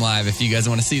Instagram Live if you guys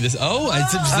want to see this. Oh, is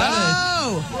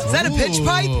that Is that a pitch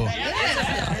pipe? Ooh.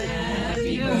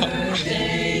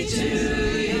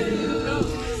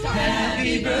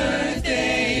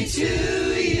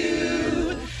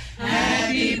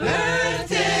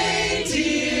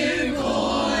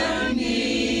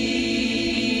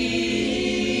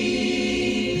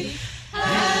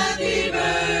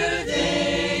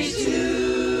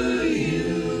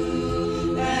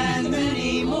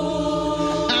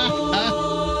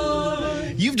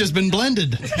 You've just been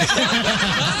blended.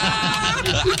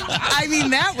 I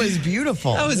mean, that was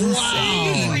beautiful. That was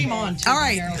insane. Dream on. All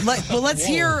right. Let's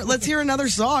hear another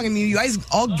song. I mean, you guys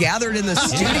all gathered in the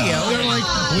studio. They're like,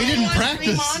 we didn't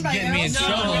practice. Getting me in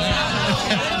trouble now.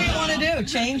 What do we want to do? of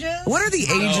changes. What are the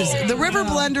ages? The River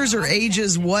Blenders are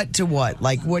ages what to what?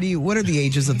 Like, what are the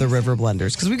ages of the River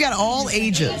Blenders? Because we've got all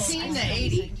ages. 15 to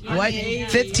 80. What?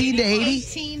 15 to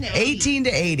 80? 18 to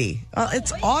 80.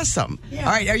 It's awesome. All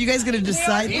right, are you guys going to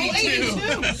decide? 82.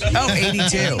 Oh,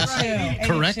 82.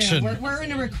 Correction. We're going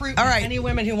to recruit All right. any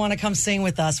women who want to come sing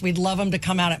with us. We'd love them to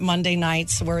come out at Monday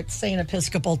nights. We're at St.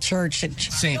 Episcopal Church.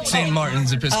 St.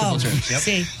 Martin's Episcopal Church. Yep.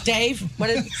 See, Dave, what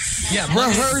is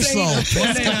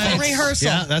Rehearsal. rehearsal?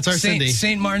 Yeah, that's our Cindy.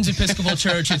 St. Martin's Episcopal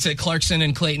Church. It's at Clarkson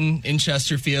and Clayton in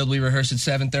Chesterfield. We rehearse at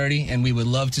 7:30, and we would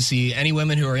love to see any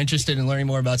women who are interested in learning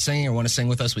more about singing or want to sing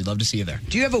with us. We'd love to see you there.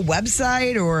 Do you have a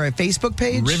website or a Facebook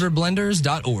page?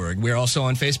 Riverblenders.org. We're also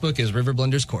on Facebook as River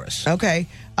Blenders Chorus. Okay.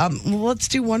 Let's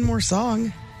do one more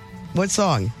song. What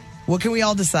song? What can we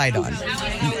all decide on?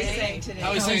 How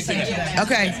we sing today?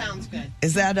 Okay. Sounds good.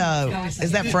 Is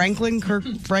that Franklin? Kirk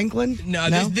Franklin? No,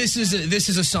 this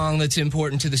is a song that's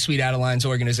important to the Sweet Adelines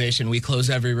organization. We close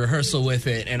every rehearsal with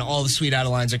it, and all the Sweet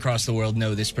Adelines across the world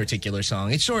know this particular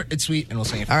song. It's short, it's sweet, and we'll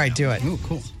sing it. All right, do it. Ooh,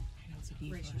 cool.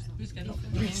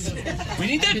 We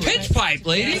need that pitch pipe,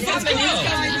 ladies. Let's go.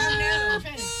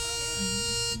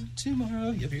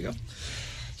 Tomorrow. Yep, here you go.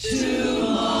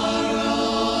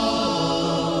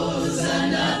 Tomorrow's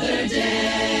another day.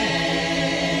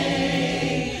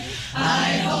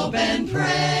 I hope and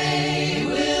pray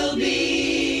we'll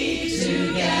be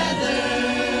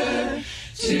together.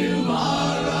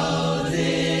 Tomorrow,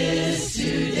 this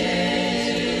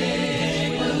today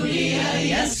will be a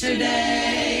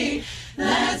yesterday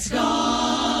that's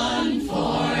gone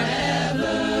forever.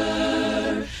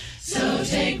 So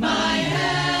take my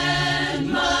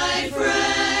hand, my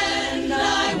friend,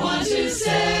 I want to say,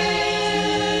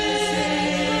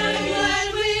 I'm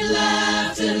glad we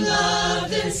laughed and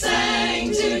loved and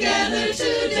sang together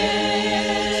today.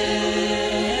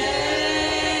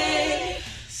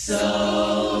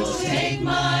 So take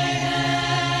my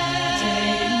hand,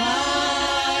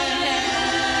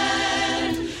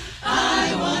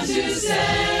 I want to say,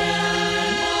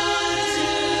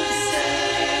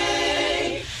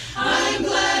 I'm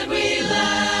glad we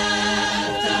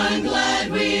laughed, I'm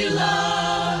glad we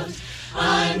loved,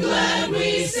 I'm glad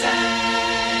we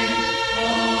sang,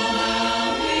 oh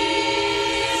how we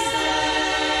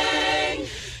sang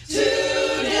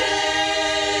today,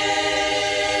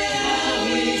 how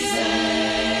we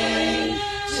sang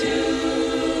today.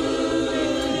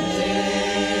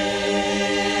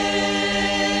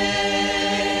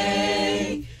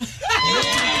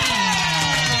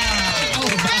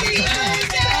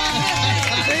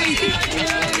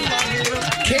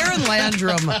 Karen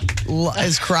Landrum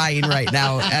is crying right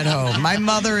now at home. My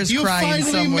mother is crying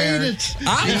somewhere. Made it.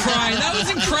 I'm crying. That was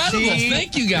incredible.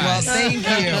 Thank you, guys. Well, thank you.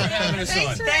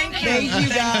 Thank you,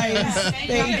 guys.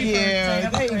 Thank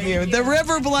you. The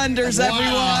River Blenders,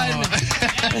 everyone.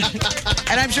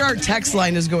 And I'm sure our text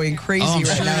line is going crazy right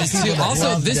now. Is too. People that Also,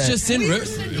 loved this it. just in,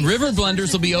 River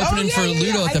Blenders will be opening for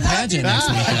Ludo at the pageant next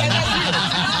weekend.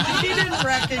 She didn't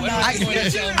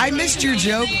recognize I missed your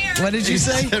joke. What did you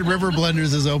say? River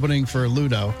Blenders is opening for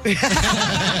Ludo.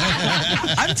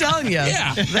 I'm telling you.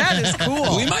 Yeah. That is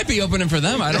cool. We might be opening for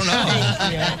them. I don't know.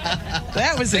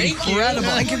 That was incredible.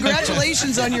 And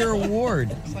congratulations on your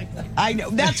award. I know.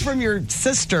 That's from your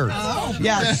sister. Oh.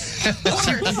 Yes.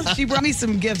 She brought me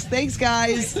some gifts. Thanks,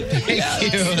 guys.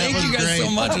 Thank you. Thank you guys so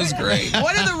much. It was great.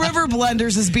 One of the River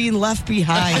Blenders is being left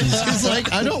behind. It's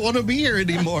like, I don't want to be here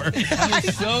anymore.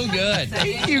 So good.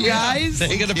 Thank you, guys.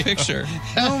 They got a picture.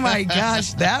 Oh, my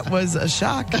gosh. That was a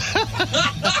shock.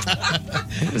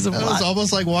 It was a It was lot.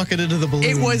 almost like walking into the balloon.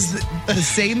 It was the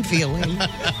same feeling.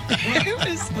 It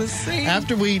was the same.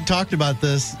 After we talked about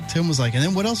this, Tim was like, and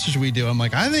then what else should we do? I'm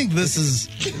like, I think this is...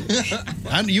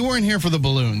 you weren't here for the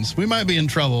balloons. We might be in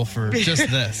trouble for just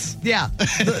this. Yeah.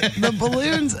 The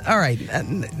balloons. All right.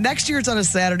 Next year it's on a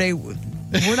Saturday.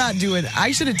 We're not doing...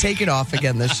 I should have taken off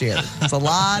again this year. It's a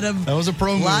lot of... That was a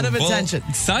pro move. lot of Well, attention.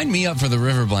 sign me up for the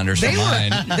River Blenders for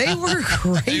mine. They were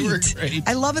great. They were great.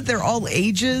 I love it. They're all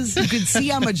ages. You could see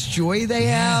how much joy they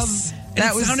have. And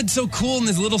it sounded so cool in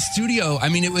this little studio. I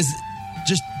mean, it was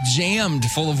just jammed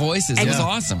full of voices. It was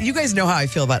awesome. You guys know how I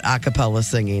feel about a cappella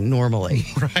singing normally.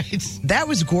 Right. That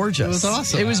was gorgeous. It was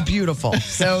awesome. It was beautiful.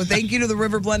 So thank you to the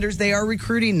River Blenders. They are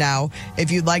recruiting now.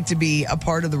 If you'd like to be a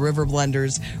part of the River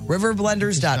Blenders,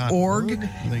 riverblenders.org.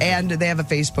 And they have a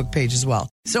Facebook page as well.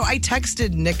 So I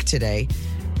texted Nick today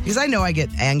because I know I get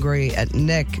angry at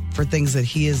Nick for things that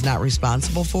he is not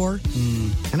responsible for.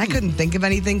 And I couldn't think of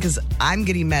anything because I'm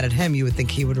getting mad at him. You would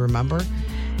think he would remember.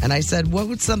 And I said, what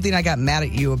was something I got mad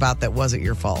at you about that wasn't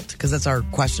your fault? Because that's our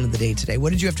question of the day today.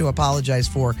 What did you have to apologize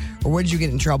for, or what did you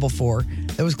get in trouble for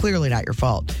that was clearly not your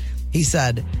fault? He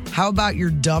said, how about your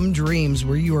dumb dreams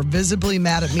where you are visibly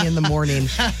mad at me in the morning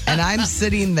and I'm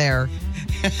sitting there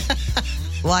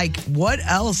like, what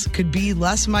else could be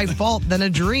less my fault than a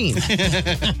dream?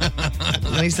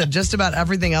 And he said, just about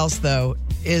everything else, though,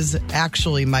 is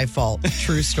actually my fault.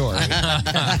 True story.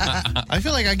 I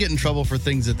feel like I get in trouble for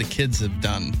things that the kids have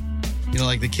done. You know,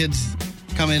 like the kids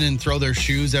come in and throw their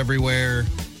shoes everywhere.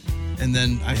 And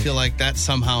then I feel like that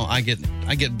somehow I get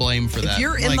blamed for that. If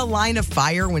you're in the line of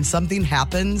fire when something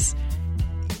happens,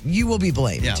 you will be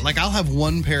blamed. Yeah, like I'll have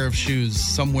one pair of shoes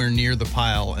somewhere near the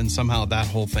pile, and somehow that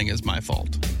whole thing is my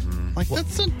fault. Like,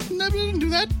 never didn't do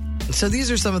that. So these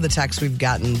are some of the texts we've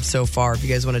gotten so far. If you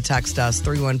guys want to text us,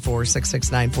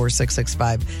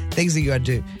 314-669-4665. Things that you had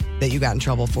to that you got in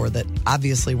trouble for that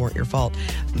obviously weren't your fault.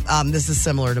 This is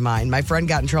similar to mine. My friend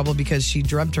got in trouble because she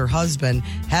dreamt her husband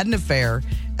had an affair,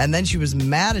 and then she was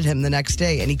mad at him the next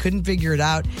day, and he couldn't figure it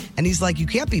out. And he's like, you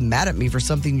can't be mad at me for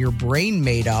something your brain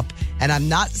made up, and I'm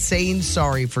not saying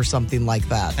sorry for something like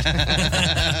that.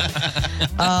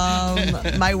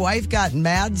 My wife got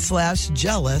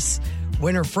mad/jealous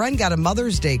when her friend got a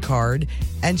Mother's Day card,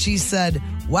 and she said,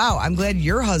 wow, I'm glad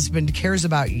your husband cares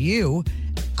about you.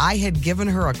 I had given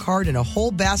her a card and a whole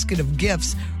basket of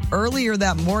gifts earlier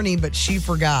that morning, but she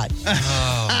forgot.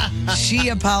 She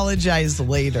apologized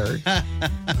later.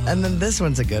 And then this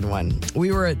one's a good one.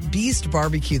 We were at Beast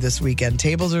Barbecue this weekend.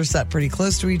 Tables are set pretty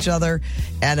close to each other,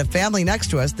 and a family next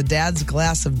to us, the dad's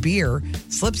glass of beer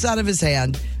slips out of his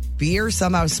hand. Beer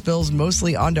somehow spills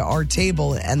mostly onto our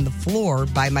table and the floor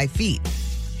by my feet.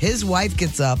 His wife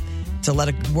gets up to let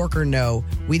a worker know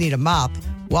we need a mop.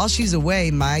 While she's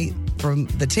away from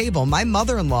the table, my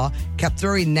mother-in-law kept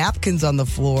throwing napkins on the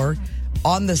floor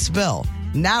on the spill.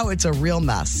 Now it's a real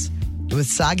mess with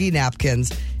soggy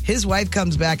napkins. His wife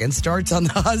comes back and starts on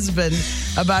the husband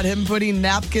about him putting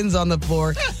napkins on the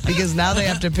floor because now they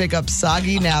have to pick up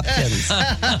soggy napkins.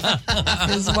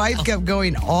 His wife kept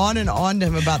going on and on to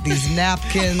him about these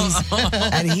napkins,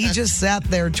 and he just sat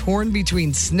there torn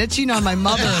between snitching on my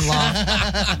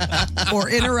mother-in-law or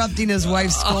interrupting his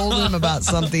wife, scolding him about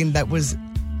something that was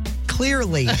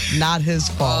clearly not his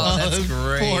fault. That's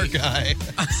great. Poor guy.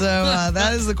 So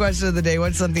that is the question of the day.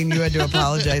 What's something you had to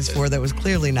apologize for that was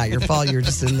clearly not your fault? You're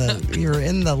just in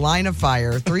the line of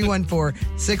fire.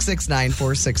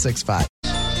 314-669-4665.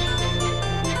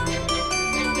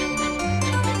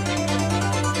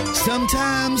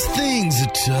 Sometimes things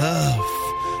are tough,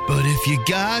 but if you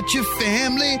got your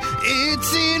family,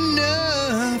 it's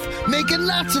enough. Making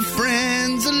lots of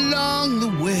friends along the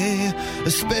way,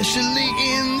 especially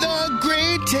in the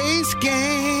Great Taste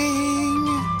Gang.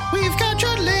 We've got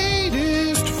your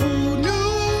latest food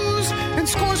news and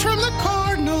scores from the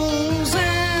Cardinals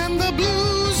and the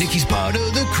Blues. Nikki's part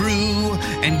of the crew,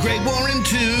 and Greg Warren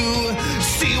too.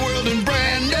 SeaWorld and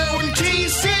Brando and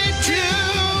TC2.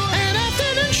 And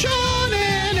afternoon Sean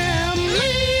and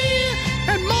Emily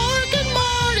and Mark and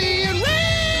Marty and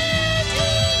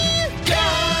Randy,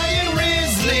 Guy and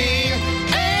Risley,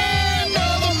 and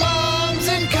all the moms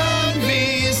and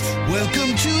convies.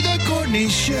 Welcome to the Courtney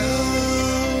Show.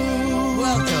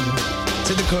 Welcome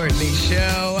to the Courtney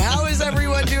Show. How is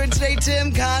everyone doing today?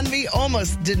 Tim Convey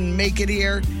almost didn't make it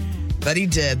here, but he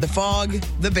did. The fog,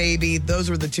 the baby, those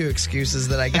were the two excuses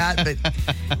that I got, but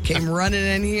came running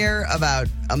in here about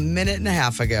a minute and a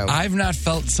half ago. I've not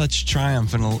felt such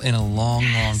triumph in a long,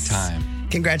 long time.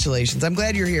 Congratulations. I'm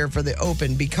glad you're here for the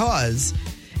open because,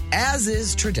 as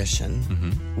is tradition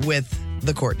with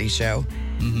the Courtney Show,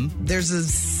 there's a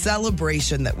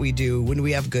celebration that we do when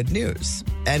we have good news.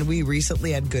 And we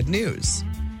recently had good news.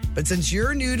 But since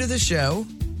you're new to the show,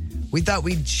 we thought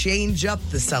we'd change up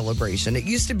the celebration. It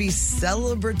used to be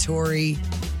celebratory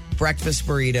breakfast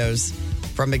burritos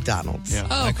from McDonald's. Yeah,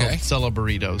 Oh, okay.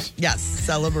 Celeburritos. Yes,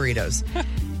 celeburritos.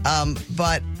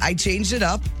 But I changed it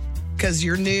up because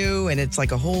you're new and it's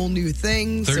like a whole new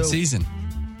thing. Third season.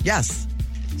 Yes.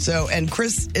 So, and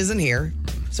Chris isn't here,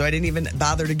 so I didn't even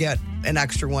bother to get an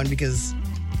extra one because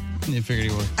You figured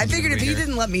he was. I figured if he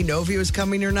didn't let me know if he was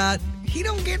coming or not, he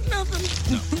don't get nothing.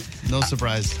 No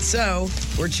surprise. So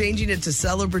we're changing it to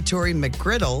celebratory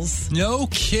McGriddles. No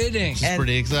kidding. It's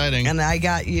pretty exciting. And I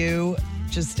got you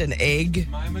just an egg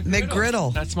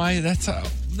McGriddle. That's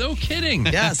no kidding.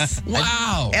 Yes.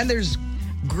 Wow. And there's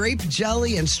grape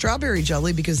jelly and strawberry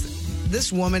jelly because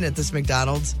this woman at this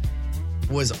McDonald's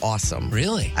was awesome.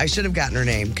 Really? I should have gotten her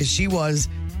name because she was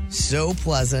so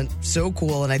pleasant, so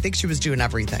cool, and I think she was doing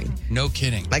everything. No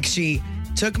kidding. Like she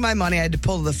took my money. I had to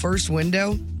pull the first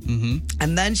window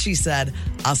And then she said,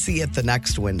 I'll see you at the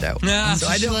next window. So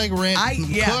she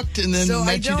cooked and then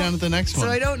met you down at the next one.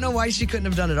 So I don't know why she couldn't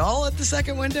have done it all at the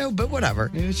second window, but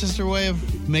whatever. It was just her way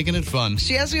of making it fun.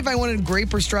 She asked me if I wanted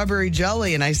grape or strawberry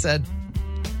jelly, and I said,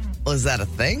 well, is that a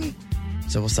thing?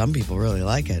 So, well, some people really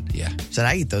like it. Yeah. Said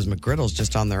I eat those McGriddles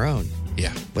just on their own.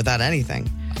 Yeah. Without anything.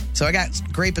 So I got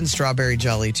grape and strawberry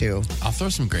jelly, too. I'll throw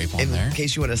some grape on there. In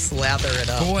case you want to slather it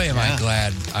up. Boy, am I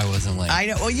glad I wasn't late. I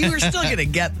know. Well, you were still going to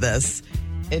get this.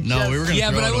 We were going to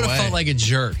Yeah, throw but I it would have away. felt like a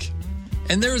jerk.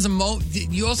 And there was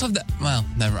you also have well,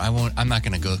 never. I won't. I'm not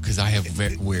going to go because I have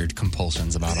very weird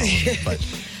compulsions about all of it.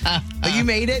 But you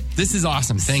made it. This is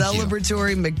awesome. Thank you.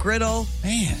 Celebratory McGriddle.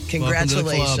 Man,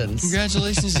 congratulations.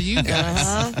 Congratulations to you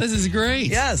guys. This is great.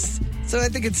 Yes. So I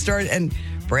think it started, and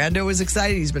Brando was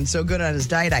excited. He's been so good on his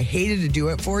diet. I hated to do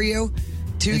it for you,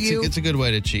 It's a good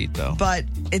way to cheat, though. But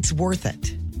it's worth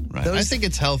it. Right. I think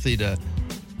it's healthy to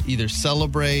either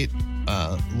celebrate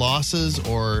losses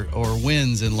or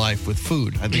wins in life with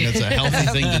food. I think that's a healthy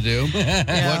thing to do.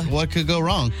 Yeah. What could go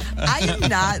wrong? I am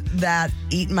not that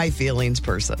eat my feelings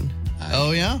person.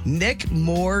 Oh, yeah? Nick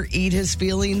Moore, eat his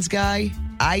feelings guy.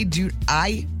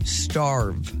 I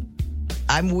starve.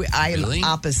 I am Really?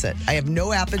 opposite. I have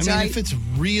no appetite. I mean, if it's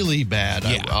really bad,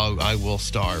 I will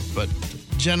starve. But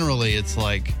generally, it's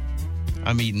like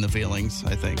I'm eating the feelings,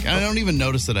 I think. I don't even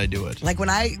notice that I do it. Like when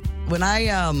I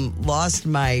lost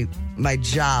my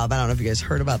job, I don't know if you guys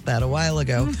heard about that a while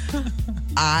ago.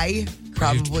 I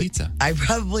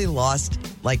probably lost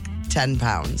like 10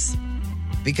 pounds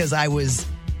because I was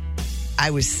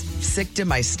sick to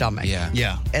my stomach.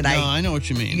 Yeah. And I know what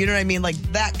you mean. You know what I mean? Like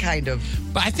that kind of.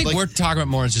 But I think we're talking about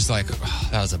more as just like,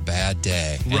 that was a bad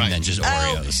day. Right. And then just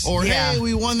Oreos. Or, hey,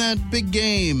 we won that big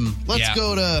game. Let's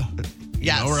go to.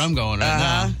 You know where I'm going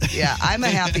right now. Yeah,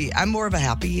 I'm more of a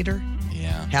happy eater.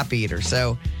 Yeah. Happy eater.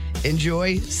 So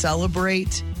enjoy,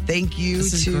 celebrate. Thank you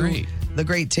to the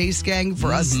Great Taste Gang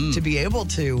for us to be able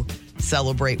to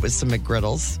celebrate with some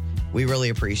McGriddles. We really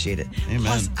appreciate it. Amen.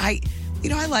 Plus, I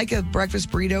like a breakfast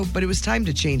burrito, but it was time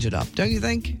to change it up, don't you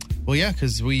think? Well, yeah,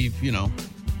 because we, had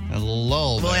a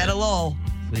lull. We had a lull.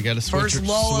 So you got to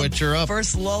switch her up.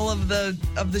 First lull of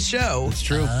the show. It's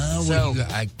true.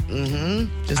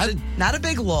 Not a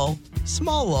big lull,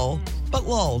 small lull, but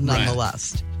lull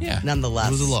nonetheless. Right. Yeah, nonetheless.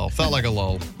 It was a lull. Felt like a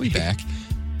lull. We back.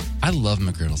 I love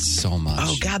McGriddles so much.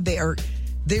 Oh God, they're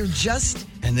just.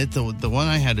 And the one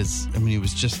I had it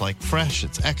was just like fresh.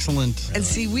 It's excellent. And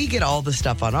see, we get all the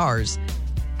stuff on ours.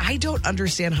 I don't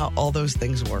understand how all those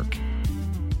things work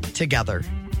together.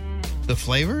 The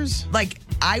flavors? Like,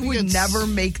 I would never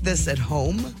make this at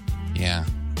home. Yeah.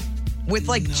 With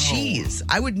cheese.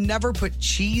 I would never put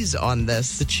cheese on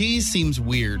this. The cheese seems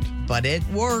weird. But it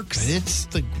works. But it's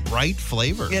the right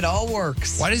flavor. It all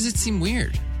works. Why does it seem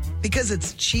weird? Because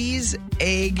it's cheese,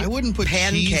 egg, I wouldn't put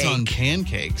cheese on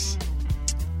pancakes.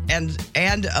 And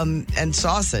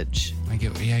sausage. I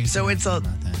get so it's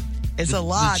a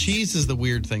lot. The cheese is the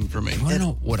weird thing for me. You want to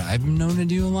know what I've known to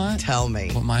do a lot? Tell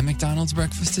me. What my McDonald's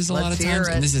breakfast is a lot of Let's hear times.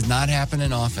 it. And this is not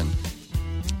happening often.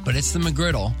 But it's the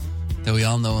McGriddle that we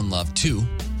all know and love.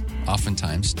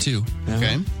 Oftentimes two.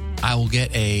 Okay. I will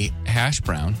get a hash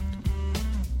brown,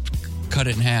 cut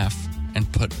it in half, and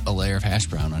put a layer of hash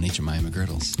brown on each of my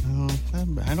McGriddles. Oh,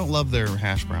 I don't love their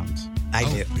hash browns. I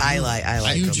do. I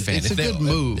like huge them. fan. It's a good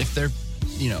move. If they're,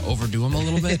 overdo them a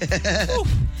little bit.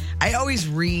 I always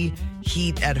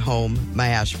reheat at home my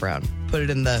hash brown. Put it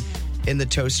in the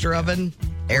toaster oven,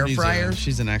 air fryer.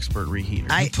 She's an expert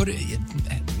reheater. I put it.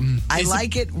 I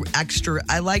like it extra.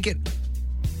 I like it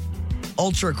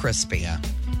ultra crispy. Yeah.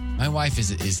 My wife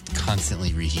is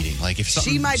constantly reheating. Like if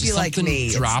something, she might be like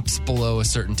me, drops below a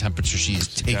certain temperature,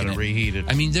 she's taking it. Reheat it.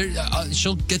 I mean,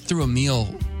 she'll get through a meal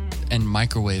and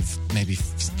microwave maybe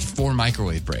 4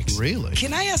 microwave breaks. Really?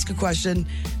 Can I ask a question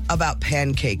about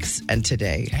pancakes and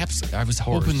today? Absolutely. I was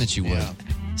hoping that you would. Yeah.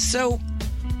 So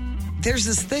there's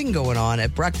this thing going on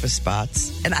at breakfast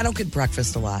spots, and I don't get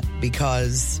breakfast a lot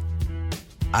because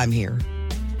I'm here.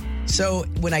 So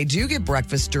when I do get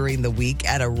breakfast during the week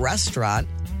at a restaurant,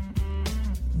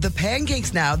 the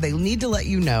pancakes now, they need to let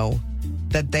you know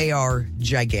that they are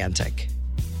gigantic.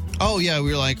 Oh, yeah. We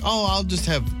were like, I'll just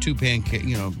have 2 pancakes,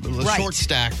 a short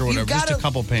stack or whatever, just a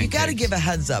couple pancakes. You got to give a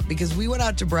heads up because we went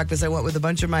out to breakfast. I went with a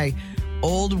bunch of my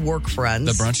old work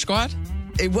friends. The brunch squad?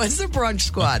 It was the brunch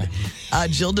squad.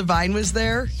 Jill Devine was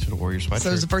there. Should have wore your sweatshirt. So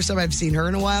it was the first time I've seen her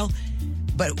in a while.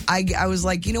 But I was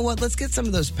like, you know what? Let's get some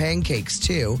of those pancakes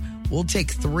too. We'll take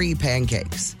 3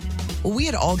 pancakes. Well, we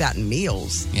had all gotten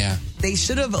meals. Yeah. They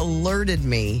should have alerted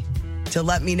me to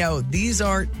let me know these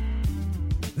aren't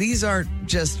these aren't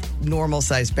just normal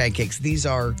sized pancakes. These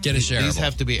are Get a share. These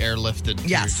have to be airlifted to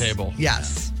your table.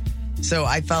 Yes. So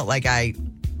I felt like I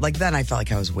felt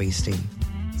like I was wasting.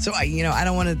 So I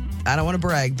don't want to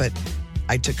brag, but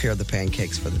I took care of the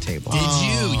pancakes for the table. Did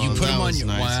you? You put them on your...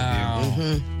 nice wow. of you.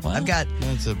 Mm-hmm. I've got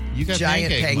you got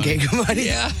giant pancake money.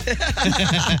 Yeah.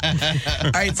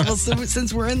 All right. So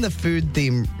since we're in the food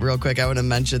theme real quick, I want to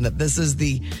mention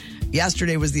that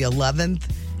yesterday was the 11th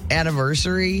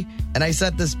anniversary. And I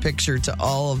sent this picture to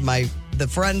all of the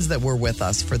friends that were with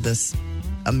us for this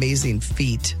amazing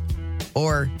feat.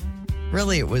 Or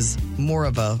really, it was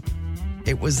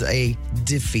a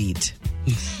defeat.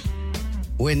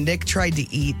 When Nick tried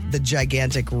to eat the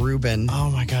gigantic Reuben. Oh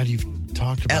my God, you've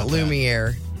talked about at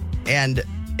Lumiere, and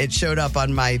it showed up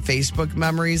on my Facebook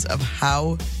memories of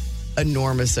how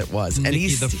enormous it was. Nicky and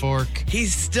he's the fork.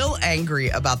 He's still angry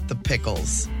about the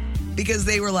pickles because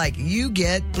they were like, "You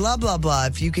get blah blah blah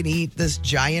if you can eat this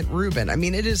giant Reuben." I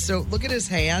mean, it is so. Look at his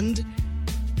hand,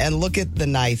 and look at the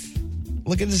knife.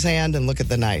 Look at his hand and look at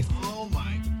the knife. Oh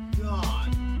my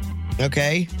God.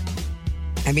 Okay,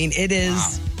 I mean it is.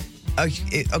 Wow.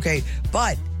 Okay,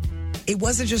 but it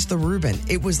wasn't just the Reuben.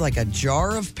 It was like a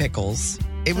jar of pickles.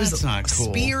 It was not cool.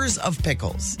 Spears of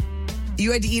pickles.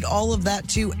 You had to eat all of that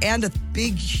too, and a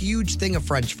big, huge thing of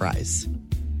French fries.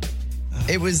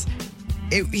 It was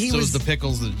the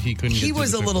pickles that he couldn't. He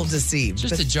was a little deceived.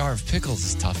 Just a jar of pickles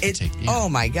is tough to take. Yeah. Oh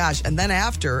my gosh! And then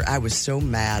after, I was so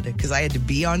mad because I had to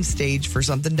be on stage for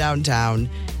something downtown.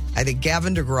 I think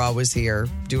Gavin DeGraw was here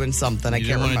doing something. I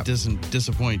can't remember. You didn't want to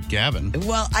disappoint Gavin.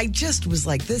 Well, I just was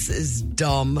like, this is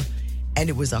dumb. And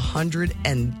it was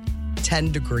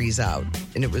 110 degrees out.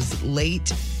 And it was late.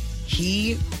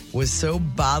 He was so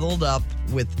bottled up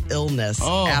with illness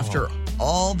after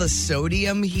all the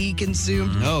sodium he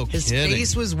consumed. No His kidding.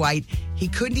 face was white. He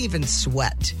couldn't even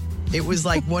sweat. It was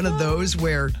like one of those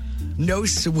where no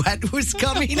sweat was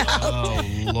coming out.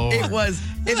 Oh, Lord.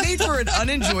 It made for an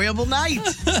unenjoyable night.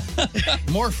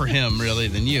 More for him, really,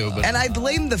 than you. But. And I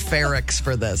blame the Ferricks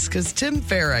for this, because Tim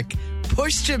Ferrick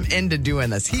pushed him into doing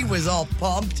this. He was all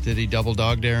pumped. Did he double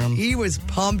dog dare him? He was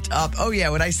pumped up. Oh, yeah,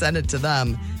 when I sent it to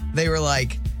them, they were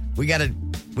like, we gotta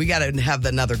have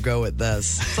another go at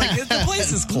this. It's like, the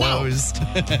place is closed.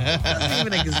 It doesn't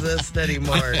even exist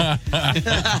anymore.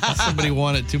 Somebody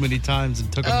won it too many times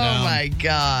and took him down. Oh, my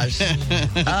gosh.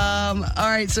 All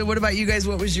right, so what about you guys?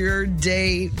 What was your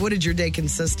day? What did your day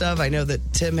consist of? I know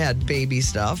that Tim had baby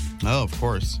stuff. Oh, of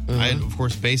course. I had, of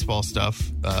course, baseball stuff.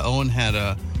 Owen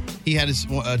had his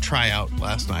tryout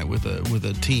last night with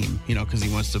a team, because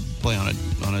he wants to play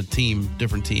on a team,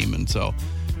 different team, and so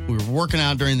we were working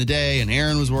out during the day, and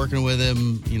Aaron was working with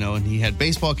him, and he had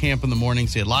baseball camp in the morning,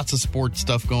 so he had lots of sports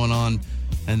stuff going on.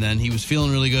 And then he was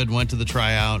feeling really good, went to the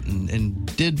tryout, and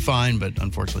did fine, but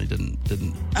unfortunately didn't make the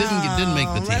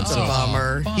team. That's a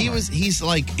bummer. He's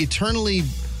like eternally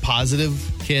positive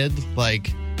kid.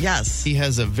 Like, yes, he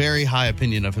has a very high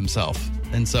opinion of himself.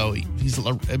 And so he's,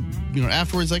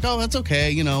 afterwards like, oh, that's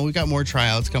okay. We got more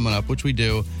tryouts coming up, which we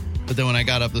do. But then when I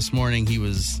got up this morning, he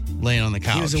was laying on the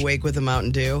couch. He was awake with a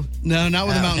Mountain Dew? No, not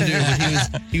with a Mountain Dew.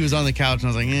 But he was on the couch,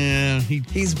 and I was like,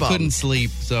 he's bummed. Couldn't sleep.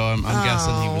 So I'm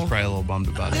guessing he was probably a little bummed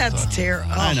about it. That's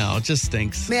terrible. I know, it just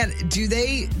stinks. Man, do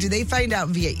they find out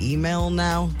via email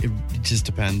now? It just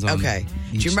depends on. Okay.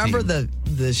 Do you remember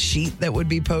the sheet that would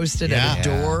be posted at a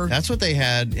door? That's what they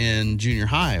had in junior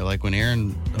high, like when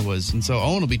Aaron was. And so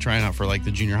Owen will be trying out for like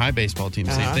the junior high baseball team,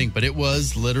 same thing. But it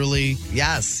was literally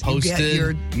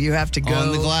posted. You have to go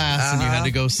on the glass, and you had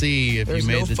to go see if you made the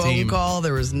team. There's no phone call.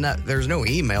 There was no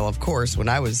email, of course. When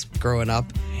I was growing up,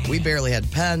 we barely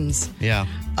had pens. Yeah,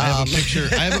 I have a picture.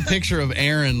 I have a picture of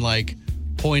Aaron like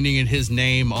pointing at his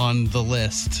name on the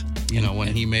list. When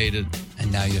he made it.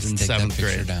 And now you have to take that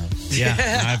picture down. Yeah, now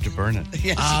I have to burn it.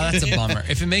 That's a bummer.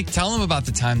 Tell them about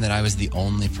the time that I was the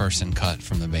only person cut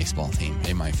from the baseball team.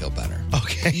 It might feel better.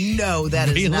 Okay. No, that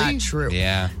is not true.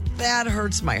 Yeah. That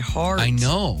hurts my heart. I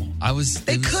know.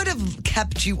 They could have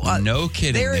kept you on. No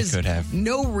kidding. They could have.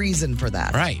 No reason for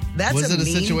that. Right. Was it a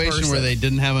situation where they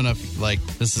didn't have enough? Like,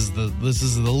 this is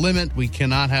the limit. We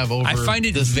cannot have over. I find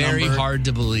it very hard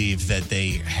to believe that they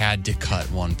had to cut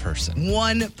one person.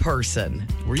 One person.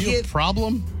 Were you a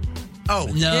problem? Oh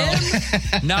no,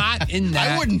 not in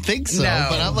that. I wouldn't think so. No.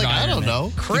 But I'm like, I don't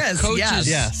know. Chris,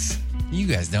 yes. You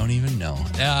guys don't even know.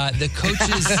 The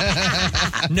coaches.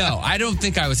 No, I don't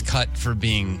think I was cut for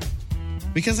being.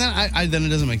 Because then it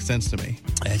doesn't make sense to me.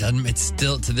 It doesn't. It's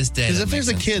still to this day. Because if there's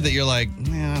a kid that you're like,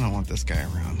 I don't want this guy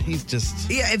around. He's just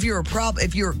if you're a problem,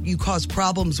 you cause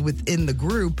problems within the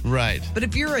group, right? But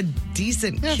if you're a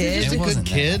decent kid, just a good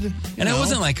kid, and it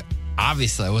wasn't like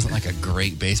obviously I wasn't like a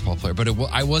great baseball player, but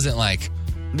I wasn't like,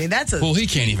 I mean, that's well, he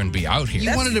can't even be out here.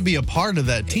 You wanted to be a part of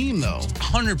that team, though.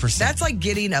 100%. That's like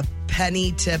getting a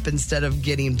penny tip instead of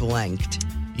getting blanked.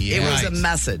 Yeah. It was Right. a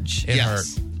message. It hurt.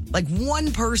 Like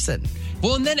one person.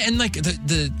 Well, and like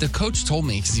the coach told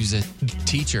me, because he was a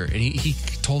teacher, and he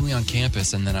told me on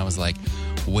campus, and then I was like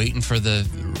waiting for the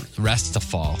rest to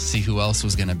fall, see who else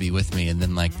was going to be with me, and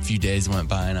then like a few days went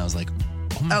by, and I was like,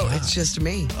 oh my God. It's just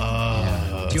me. Do you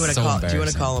want to so call? Do you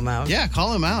want to embarrassing. call him out? Yeah,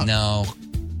 call him out. No.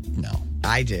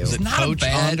 I do. He's not Coach a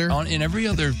bad, Onder? in every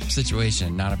other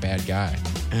situation, not a bad guy.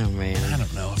 Oh, man. I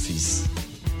don't know if he's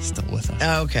still with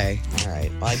us. Okay. All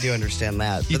right. Well, I do understand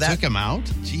that. You But that took him out?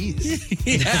 Jeez.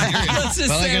 Let's just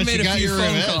Well, I say I guess made you a got few your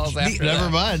phone revenge. calls after Never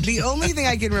that. mind. the only thing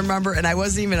I can remember, and I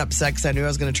wasn't even upset because I knew I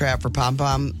was going to try out for Pom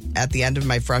Pom at the end of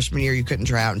my freshman year. You couldn't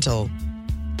try out until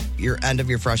your end of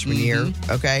your freshman year.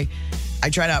 Okay. I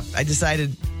tried out. I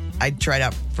decided I tried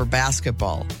out for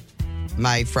basketball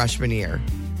my freshman year.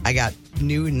 I got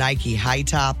new Nike high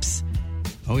tops.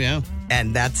 Oh, yeah.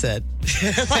 And that's it.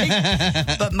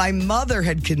 But my mother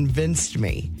had convinced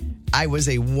me I was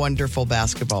a wonderful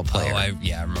basketball player. I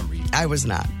remember you. I was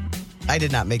not. I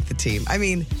did not make the team. I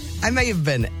mean, I may have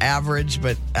been average,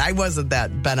 but I wasn't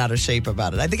that bent out of shape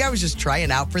about it. I think I was just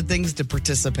trying out for things to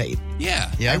participate.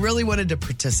 Yeah. I really wanted to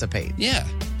participate. Yeah.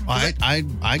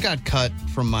 I got cut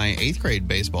from my 8th grade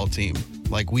baseball team.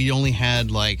 Like, we only had,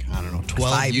 like, I don't know,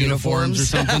 12 5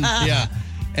 uniforms or uniforms. something. Yeah.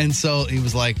 And so he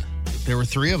was like, there were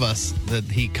 3 of us that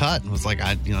he cut and was like,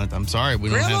 I'm sorry. We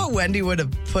don't Grandma have. Wendy would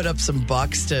have put up some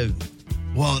bucks to.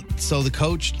 Well, so the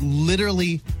coach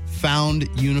literally found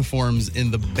uniforms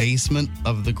in the basement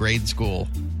of the grade school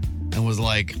and was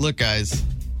like, look, guys,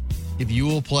 if you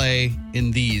will play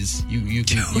in these, you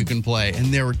can play. And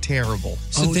they were terrible.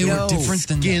 So they were different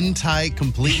than skin tight,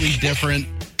 completely different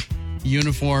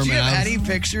uniform. Do you and have I was- any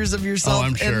pictures of yourself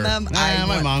I'm sure. in them?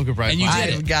 My mom could probably And you find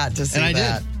did it. I've got to see And I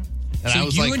that. did. And So I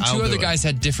was you like, and I'll 2 other do it. guys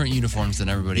had different uniforms than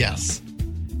everybody Yes.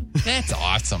 else. That's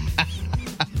awesome.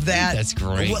 That's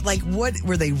great. What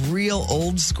were they? Real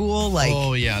old school? Like,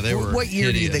 Oh, yeah, they were What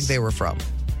year do you think hideous. they were from?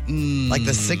 Like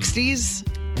the 60s?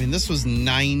 I mean, this was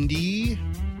 90,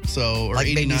 so or Like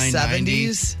 89, maybe 90.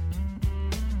 70s?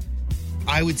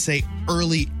 I would say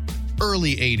early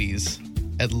 80s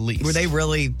at least. Were they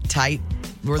really tight?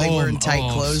 Were they wearing tight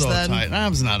clothes so then? Tight. I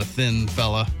was not a thin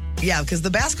fella. Yeah, because the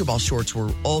basketball shorts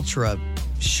were ultra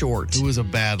short It was a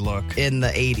bad look. in the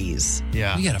 80s.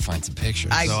 Yeah. We got to find some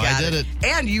pictures. I So I got did it.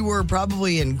 And you were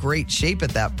probably in great shape at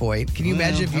that point. Can you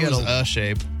imagine if you had was a...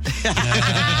 shape.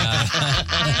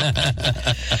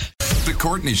 The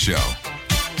Courtney Show.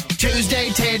 Tuesday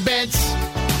tidbits.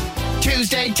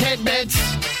 Tuesday tidbits.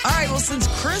 All right, well, since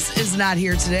Chris is not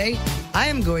here today, I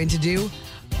am going to do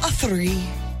a 3.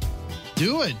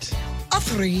 Do it. A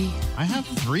 3. I have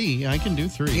 3. I can do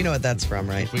 3. You know what that's from,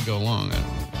 right? if we go long. I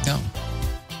don't know.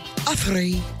 No. A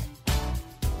 3.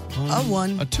 A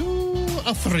 1. A 2,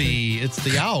 a 3. It's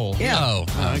the owl. Yeah. Oh.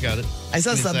 I got it. I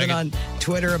saw Give me a something second. on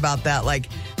Twitter about that. Like,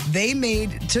 they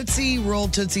made Tootsie Roll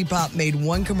Tootsie Pop made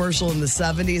one commercial in the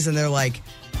 70s, and they're like,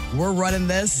 we're running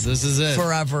this. This is it.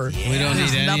 Forever. We don't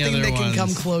There's need any nothing other that can come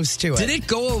ones. close to it. Did it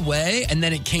go away and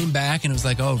then it came back and it was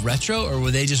like, oh, retro? Or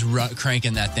were they just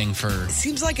cranking that thing for.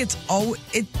 Seems like it's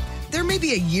there may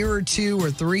be a year or 2 or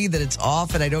 3 that it's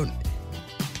off, and I don't.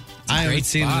 I haven't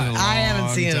seen it in a long I haven't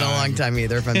seen it in a long time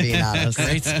either, if I'm being honest.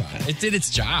 Great spot. It did its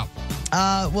job.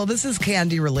 Well, this is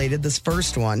candy related. This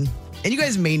first one, and you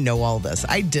guys may know all this.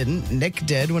 I didn't. Nick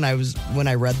did when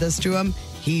I read this to him.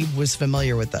 He was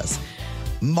familiar with this.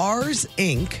 Mars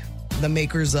Inc., the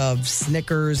makers of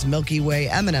Snickers, Milky Way,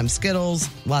 M&M, Skittles,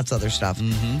 lots of other stuff.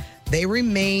 They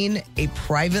remain a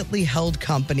privately held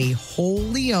company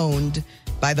wholly owned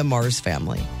by the Mars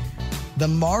family. The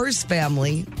Mars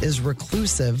family is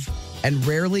reclusive and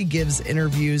rarely gives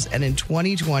interviews, and in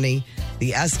 2020,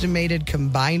 the estimated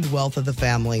combined wealth of the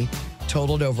family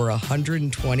totaled over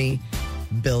 $120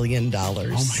 billion. Oh my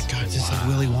God, it's just like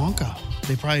Willy Wonka.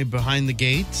 They probably behind the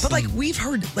gates. But like we've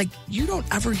heard, like you don't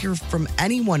ever hear from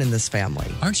anyone in this family.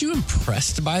 Aren't you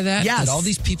impressed by that? Yes. That all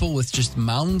these people with just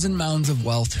mounds and mounds of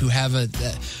wealth who have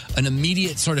an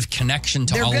immediate sort of connection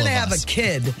to They're all of going to have us. a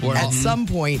kid at some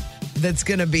point that's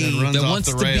going to be That runs that off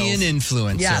wants the to be rails. an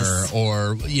influencer, Yes.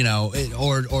 or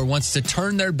or wants to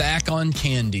turn their back on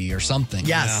candy or something.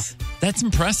 Yes. That's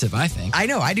impressive. I think. I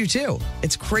know, I do too.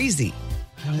 It's crazy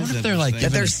I wonder if they're like that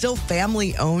giving they're it- still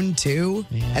family owned too,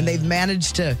 and they've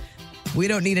managed to. We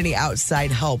don't need any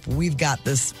outside help. We've got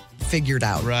this figured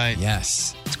out. Right.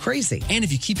 Yes. It's crazy. And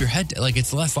if you keep your head, like,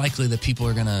 it's less likely that people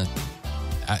are gonna,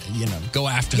 go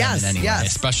after them in any way. yes.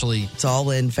 Especially, It's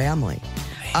all in family.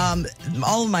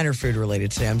 All of mine are food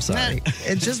related today. I'm sorry.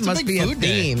 It just must be a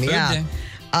theme. Food day.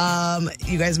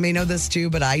 You guys may know this too,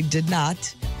 but I did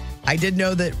not. I did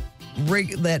know that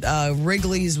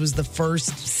Wrigley's was the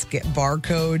first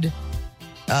barcode,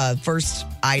 first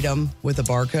item with a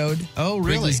barcode. Oh,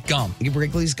 really? Wrigley's gum.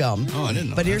 Wrigley's gum. Oh, I didn't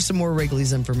know But that. here's some more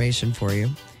Wrigley's information for you.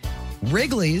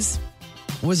 Wrigley's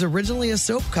was originally a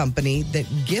soap company that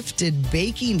gifted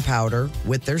baking powder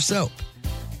with their soap.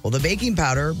 Well, the baking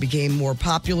powder became more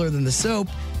popular than the soap,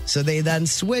 so they then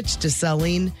switched to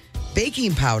selling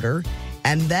baking powder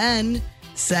and then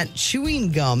sent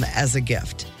chewing gum as a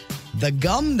gift. The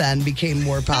gum then became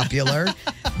more popular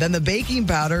than the baking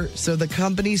powder, so the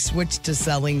company switched to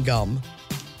selling gum.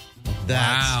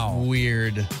 That's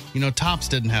weird. You know, Tops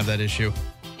didn't have that issue.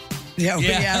 Yeah,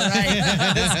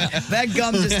 right. That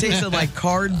gum just tasted like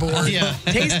cardboard. Yeah.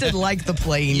 Tasted like the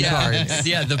playing cards.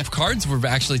 Yeah, the cards were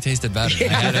actually tasted better.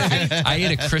 I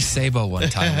ate a Chris Sabo one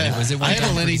time. I had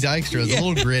a Lenny Dykstra. It was a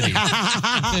little gritty.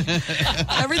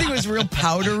 Everything was real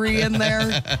powdery in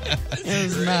there. It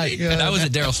was not good. That was a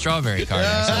Daryl Strawberry card.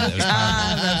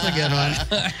 That's a good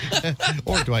one.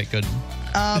 Or Dwight Gooden.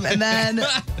 And then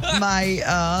my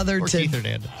other Keith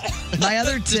Hernandez. My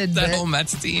other tidbit. That whole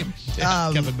Mets team.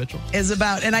 Kevin Mitchell. Is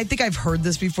about, and I think I've heard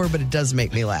this before, but it does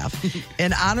make me laugh.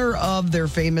 In honor of their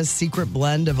famous secret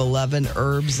blend of 11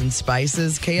 herbs and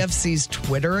spices, KFC's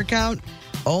Twitter account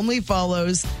only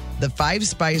follows the 5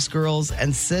 Spice Girls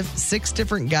and 6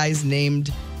 different guys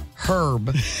named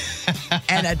Herb.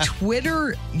 And a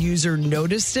Twitter user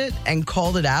noticed it and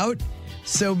called it out.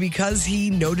 So because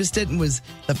he noticed it and was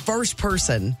the first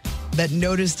person that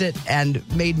noticed it and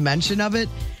made mention of it,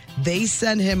 they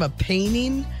sent him a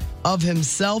painting of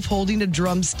himself holding a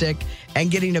drumstick and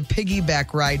getting a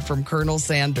piggyback ride from Colonel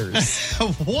Sanders.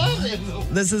 What?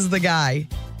 This is the guy.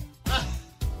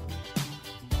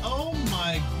 Oh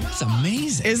my God. That's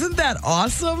amazing. Isn't that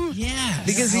awesome? Yeah.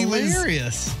 Because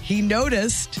he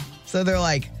noticed. So they're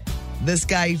like, this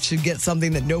guy should get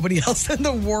something that nobody else in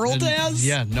the world has.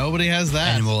 Yeah, nobody has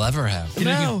that. And will ever have. Getting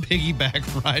a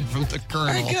piggyback ride from the Colonel.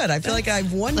 All right, good. I feel like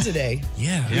I've won today.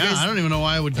 Yeah. I don't even know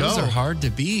why I would go. Those are hard to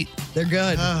beat. They're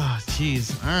good. Oh,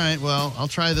 jeez. All right, well, I'll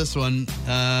try this one.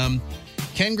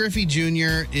 Ken Griffey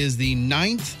Jr. is the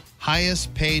 9th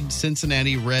highest paid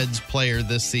Cincinnati Reds player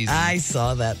this season. I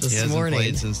saw that this he hasn't morning.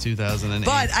 Played since 2008.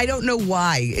 But I don't know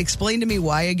why. Explain to me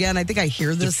why again. I think I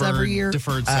hear this every year.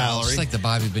 Deferred salary. It's like the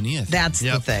Bobby Bonilla thing. That's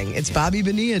the thing. It's Bobby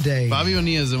Bonilla Day. Bobby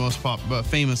Bonilla is the most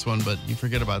famous one, but you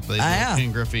forget about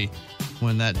Ken Griffey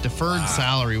when that deferred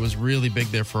salary was really big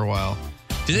there for a while.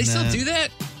 Do they still do that?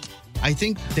 I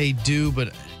think they do,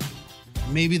 but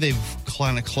maybe they've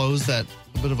kind of closed that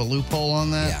bit of a loophole on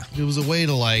that. Yeah. It was a way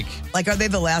to like, are they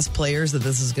the last players that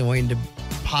this is going to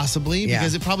possibly? Yeah.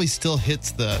 Because it probably still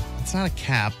hits it's not a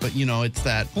cap, but it's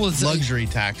that it's luxury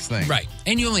tax thing. Right.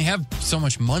 And you only have so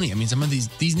much money. I mean, some of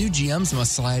these new GMs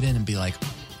must slide in and be like,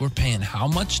 we're paying how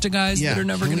much to guys that are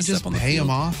never going to just step on the pay field?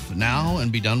 them off now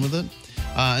and be done with it.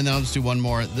 And then I'll just do one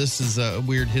more. This is a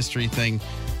weird history thing.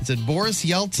 It said Boris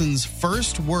Yeltsin's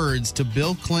first words to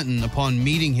Bill Clinton upon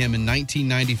meeting him in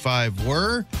 1995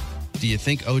 were, "Do you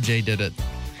think OJ did it?"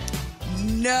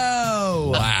 No.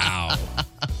 Wow.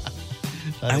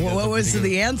 What was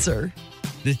the answer?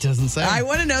 It doesn't say. I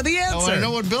want to know the answer. I want to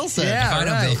know what Bill said. Yeah, If I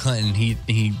know Bill Clinton,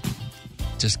 he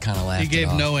just kind of laughed. He gave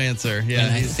it off. no answer. Yeah,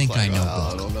 And I he's think like, I know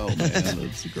I Bill. don't know, man.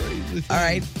 It's crazy. All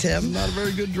right, Tim. I'm not a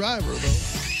very good driver, though.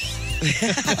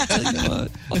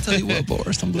 I'll tell you what,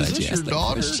 Boris. I'm glad Is you this asked your that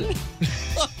daughter? question.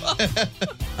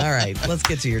 All right, let's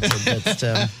get to your tidbits,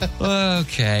 Tim.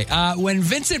 Okay. When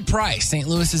Vincent Price, St.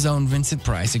 Louis's own Vincent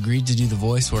Price, agreed to do the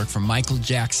voice work for Michael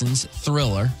Jackson's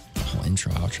Thriller, the whole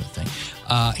intro, outro thing,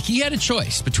 he had a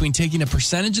choice between taking a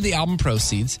percentage of the album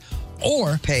proceeds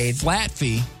or paid flat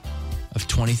fee of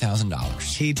 $20,000.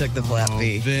 He took the flat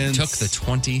fee. Vince. Took the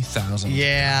 $20,000.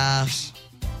 Yeah.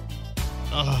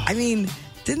 I mean,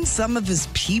 didn't some of his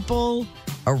people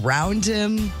around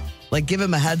him give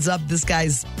him a heads up? This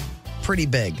guy's pretty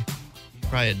big.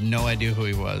 Probably had no idea who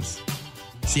he was.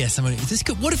 So yeah, somebody,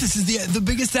 what if this is the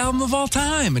biggest album of all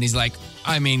time? And he's like,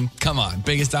 I mean, come on,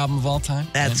 biggest album of all time?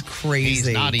 That's crazy. He's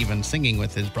not even singing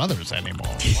with his brothers anymore.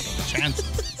 What are the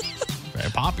chances?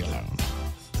 Very popular.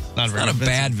 Not a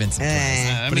bad Vincent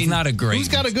Price, but it's not a great. Who's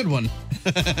got a good one?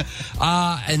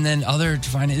 And then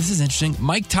this is interesting.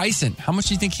 Mike Tyson. How much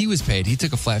do you think he was paid? He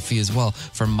took a flat fee as well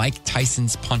for Mike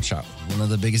Tyson's Punch-Out, one of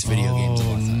the biggest video games of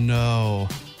all time. No,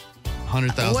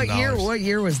 $100,000. What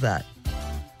year was that?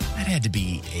 That had to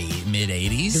be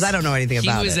mid-'80s. Because I don't know anything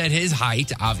about it. He was at his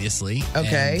height, obviously.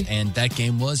 Okay. And that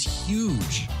game was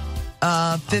huge.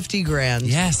 $50 grand.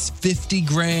 Yes, 50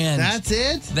 grand. That's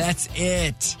it? That's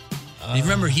it. You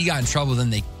remember he got in trouble, then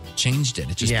they changed it.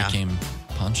 It just became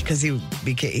punch. Because he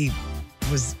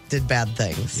did bad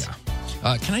things.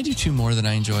 Yeah. Can I do 2 more that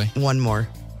I enjoy? One more.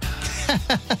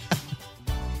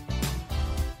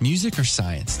 Music or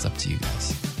science? It's up to you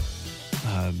guys.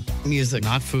 Music.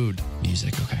 Not food.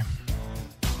 Music, okay.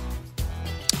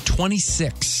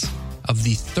 26 of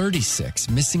the 36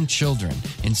 missing children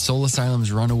in Soul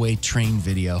Asylum's runaway train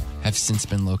video have since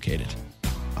been located.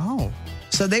 Oh.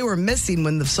 So they were missing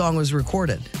when the song was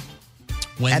recorded.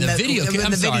 When the video came,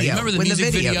 I'm sorry, remember the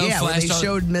music video yeah, when they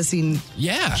showed missing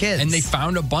kids. And they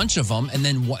found a bunch of them, and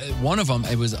then one of them,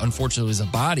 unfortunately, was a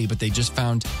body, but they just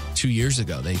found 2 years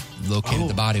ago. They located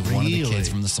the body of one of the kids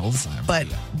from the Soul Asylum.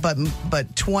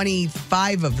 But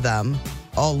 25 of them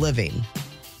all living.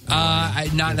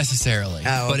 Not necessarily,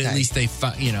 but at least they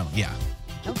found, yeah.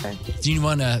 Okay. Do you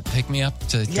want to pick me up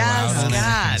to go Yes, out on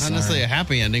God. it? Not necessarily a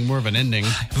happy ending, more of an ending.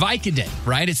 Vicodin,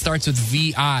 right? It starts with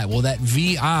VI. Well, that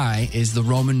VI is the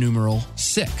Roman numeral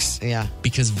 6. Yeah.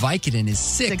 Because Vicodin is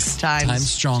 6 times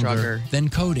stronger than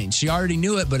codeine. She already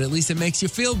knew it, but at least it makes you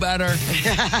feel better.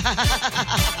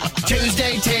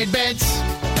 Tuesday tidbits.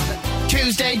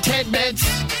 Tuesday tidbits.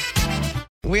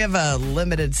 We have a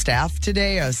limited staff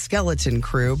today, a skeleton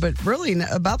crew, but really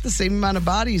about the same amount of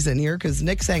bodies in here because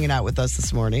Nick's hanging out with us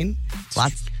this morning.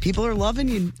 Lots people are loving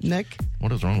you, Nick.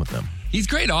 What is wrong with them? He's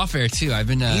great off air, too. I've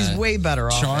been He's way better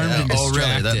off charmed air. and distracted. Oh,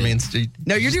 really? That means...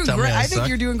 No, you're doing great. I think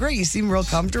you're doing great. You seem real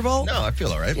comfortable. No, I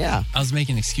feel all right. Yeah. I was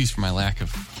making an excuse for my lack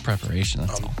of preparation,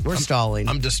 that's all. We're stalling.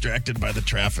 I'm distracted by the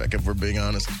traffic, if we're being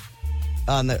honest.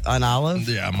 On Olive?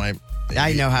 Yeah,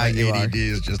 I know how you ADD are.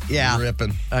 is just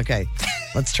ripping. Okay,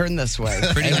 let's turn this way.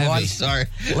 Pretty heavy. Sorry.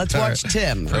 Let's watch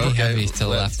Tim. Pretty heavy to the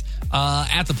left.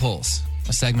 At the polls,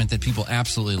 a segment that people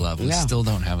absolutely love. We still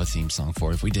don't have a theme song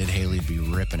for it. If we did, Haley'd be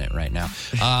ripping it right now.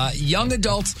 Young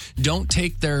adults don't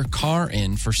take their car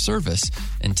in for service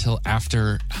until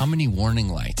after how many warning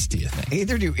lights do you think?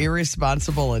 Either do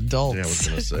irresponsible adults. Yeah,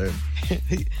 I was going to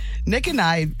say. Nick and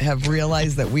I have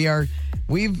realized that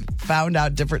we've found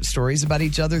out different stories about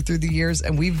each other through the years,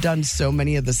 and we've done so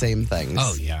many of the same things.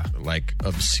 Oh, yeah. Like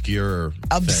obscure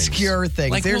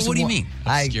things. Like, what do you mean?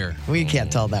 Obscure. We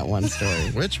can't tell that one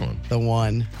story. Which one? The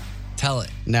one. Tell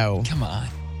it. No. Come on.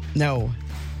 No.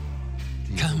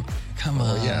 Come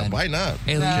on. Yeah, why not?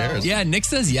 Hey, Who cares? Yeah, Nick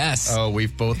says yes. Oh,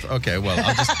 we've both. Okay, well,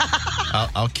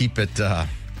 I'll keep it.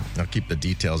 I'll keep the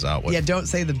details out. Yeah, don't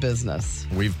say the business.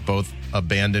 We've both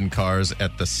abandoned cars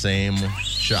at the same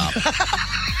shop.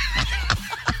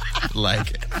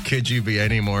 Like, could you be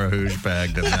any more hooge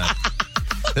bag than that?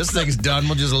 This thing's done.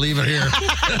 We'll just leave it here.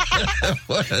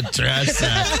 What a trash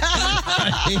sack.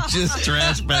 I mean, just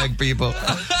trash bag people.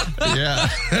 Yeah.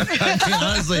 I mean,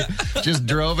 honestly, just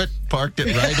drove it, parked it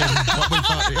right in what we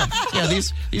thought. Yeah,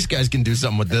 these guys can do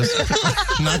something with this.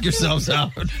 Knock yourselves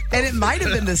out. And it might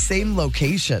have been the same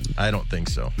location. I don't think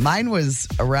so. Mine was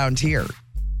around here.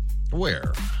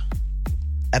 Where?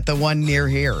 At the one near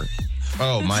here.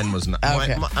 Oh, mine was not.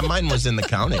 Okay. Mine was in the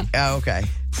county. Oh, okay.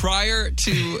 Prior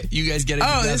to you guys getting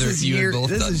together, you had both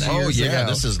done that. Oh, yeah.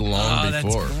 This is long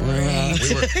before.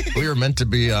 We were meant to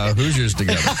be Hoosiers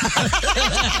together.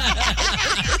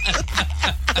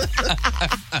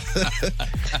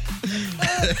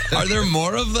 Are there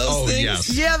more of those things? Yes.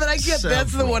 Yeah, but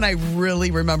that's the one I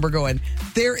really remember going,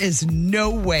 there is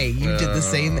no way you did the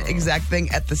same exact thing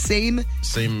at the same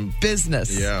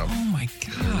business. Yeah. Oh, my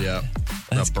God. Yeah.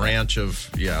 A branch of,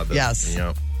 yes.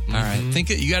 Yeah. All right,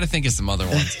 you got to think of some other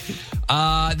ones.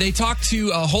 They talked to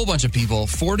a whole bunch of people,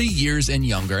 40 years and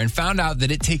younger, and found out that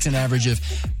it takes an average of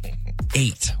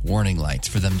 8 warning lights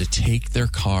for them to take their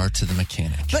car to the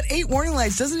mechanic. But 8 warning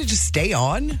lights, doesn't it just stay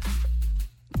on?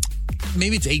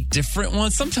 Maybe it's 8 different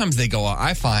ones. Sometimes they go off.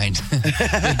 I find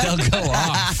that they'll go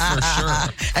off for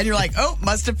sure. And you're like, oh,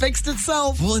 must have fixed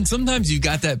itself. Well, and sometimes you've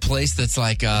got that place that's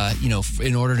like,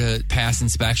 in order to pass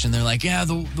inspection, they're like, yeah,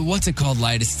 the what's it called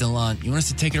light is still on. You want us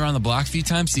to take it around the block a few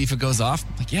times, see if it goes off?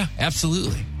 I'm like, yeah,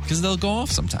 absolutely. Because they'll go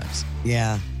off sometimes.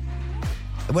 Yeah.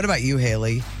 What about you,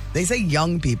 Haley? They say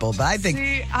young people, but I think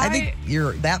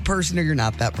you're that person or you're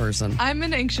not that person. I'm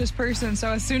an anxious person, so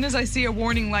as soon as I see a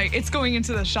warning light, it's going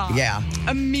into the shop. Yeah.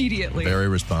 Immediately. Very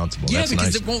responsible. Yeah, That's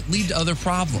because nice. it won't lead to other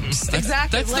problems.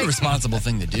 Exactly. That's the responsible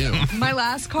thing to do. My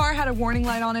last car had a warning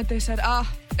light on it. They said,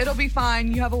 it'll be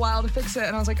fine. You have a while to fix it.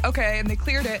 And I was like, okay. And they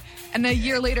cleared it. And a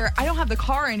year later, I don't have the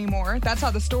car anymore. That's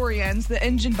how the story ends. The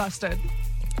engine busted.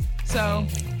 So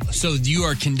you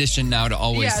are conditioned now to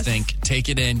always think, take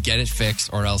it in, get it fixed,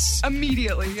 or else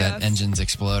immediately that engine's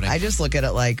exploding. I just look at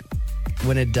it like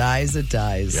when it dies, it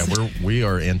dies. Yeah, we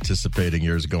are anticipating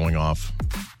yours going off.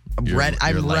 I'm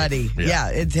ready. Yeah,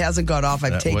 it hasn't gone off.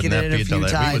 I've taken it in a few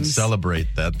times. We would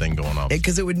celebrate that thing going off.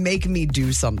 Because it would make me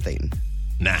do something.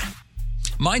 Nah.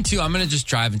 Mine too. I'm going to just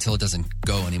drive until it doesn't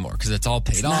go anymore because it's all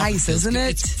paid off. Nice, isn't it?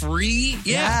 It's free.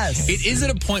 Yeah. Yes. It is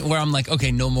at a point where I'm like,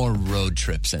 okay, no more road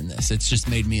trips in this. It's just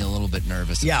made me a little bit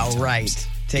nervous. Yeah, right.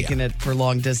 Taking it for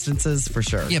long distances, for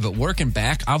sure. Yeah, but working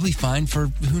back, I'll be fine for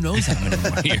who knows how many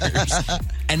more years.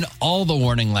 And all the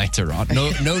warning lights are on.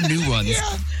 No new ones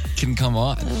can come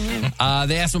on.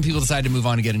 They asked when people decide to move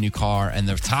on to get a new car, and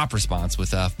their top response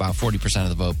with about 40% of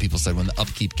the vote, people said when the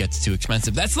upkeep gets too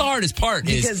expensive. That's the hardest part.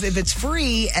 Because if it's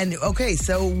free, and okay,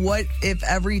 so what if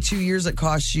every 2 years it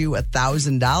costs you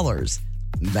 $1,000?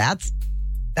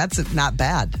 That's not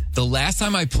bad. The last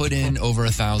time I put in over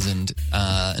 $1,000,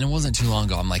 and it wasn't too long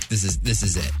ago, I'm like, this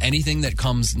is it. Anything that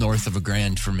comes north of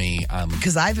 $1,000 for me,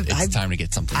 because it's time to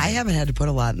get something. I haven't had to put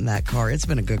a lot in that car. It's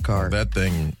been a good car. That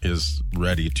thing is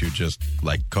ready to just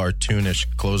like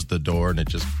cartoonish close the door and it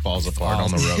just falls apart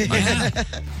on the road.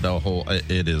 The whole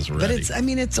it is ready.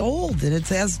 But it's old and it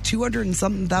has 200 and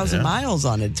something thousand miles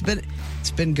on it.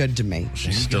 It's been good to me.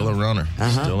 She's still a runner.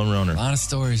 Still a runner. A lot of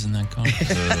stories in that car.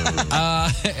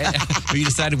 You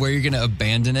decided where you're going to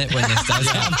abandon it when this does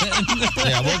happen?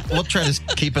 Yeah, we'll try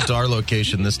to keep it to our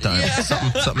location this time.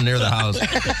 Something near the house.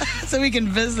 So we can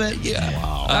visit. Yeah.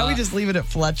 Wow. Why don't we just leave it at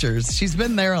Fletcher's? She's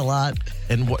been there a lot.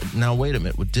 And now wait a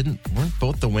minute. Weren't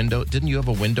both the window? Didn't you have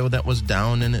a window that was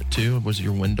down in it too? Was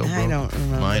your window broken? I don't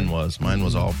remember. Mine was. Mine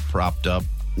was all propped up.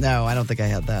 No, I don't think I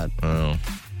had that. Oh.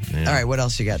 Yeah. All right, what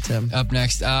else you got, Tim? Up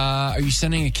next, are you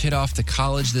sending a kid off to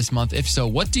college this month? If so,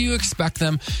 what do you expect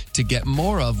them to get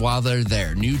more of while they're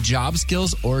there? New job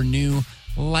skills or new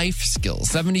life skills?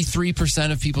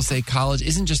 73% of people say college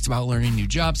isn't just about learning new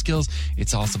job skills.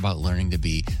 It's also about learning to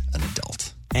be an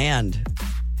adult. And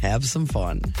have some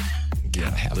fun. Yeah,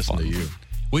 have Listen fun. to you.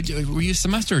 Were you a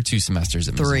semester or 2 semesters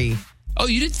at Mizzou? 3. Oh,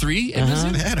 you did 3 at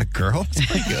Mizzou? Had a girl. It's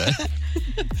pretty good.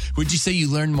 Would you say you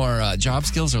learned more job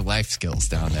skills or life skills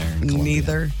down there in Columbia?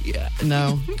 Neither. Yeah.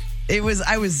 No. I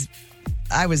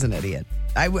was an idiot.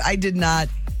 I did not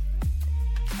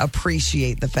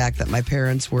appreciate the fact that my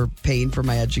parents were paying for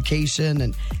my education,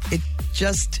 and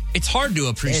it's hard to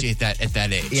appreciate that at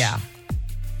that age. Yeah.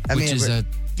 Which is a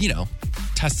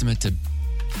testament to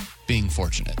being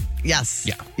fortunate. Yes.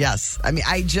 Yeah. Yes.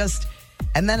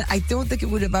 And then I don't think it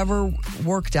would have ever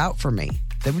worked out for me.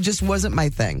 That just wasn't my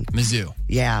thing. Mizzou.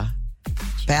 Yeah.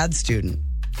 Bad student.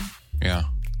 Yeah.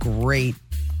 Great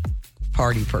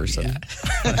party person.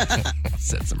 Yeah.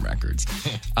 Set some records.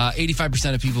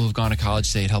 85% of people who've gone to college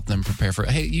say it helped them prepare for.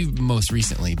 Hey, you've most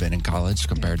recently been in college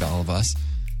compared to all of us.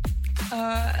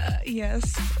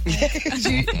 Yes.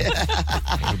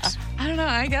 I don't know.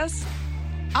 I guess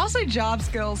I'll say job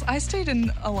skills. I stayed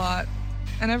in a lot,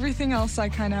 and everything else I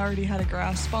kind of already had a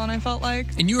grasp on, I felt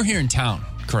like. And you were here in town,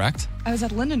 correct? I was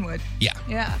at Lindenwood. Yeah.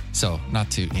 Yeah. So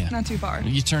not too far.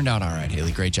 You turned out all right,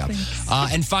 Haley. Great job.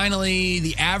 Thanks. And finally,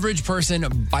 the average person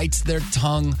bites their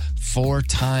tongue 4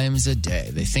 times a day.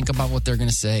 They think about what they're going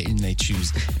to say and they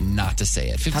choose not to say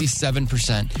it.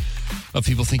 57% of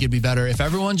people think it'd be better if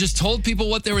everyone just told people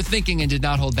what they were thinking and did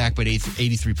not hold back, but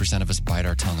 83% of us bite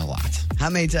our tongue a lot. How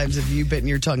many times have you bitten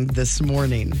your tongue this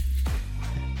morning?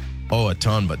 Oh, a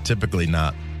ton, but typically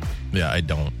not. Yeah, I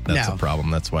don't. That's No. a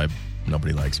problem. That's why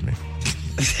nobody likes me.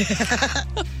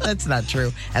 That's not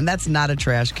true. And that's not a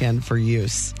trash can for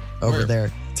use over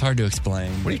there. It's hard to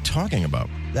explain. What are you talking about?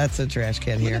 That's a trash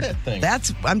can here. Look at that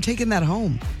thing. I'm taking that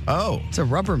home. Oh. It's a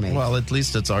Rubbermaid. Well, at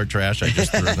least it's our trash. I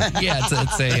just threw it.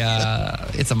 Yeah,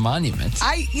 it's a monument.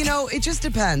 It just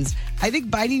depends. I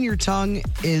think biting your tongue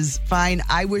is fine.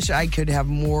 I wish I could have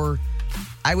more.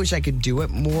 I wish I could do it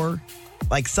more.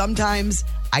 Like sometimes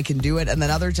I can do it, and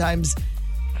then other times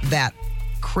that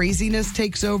craziness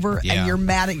takes over, and you're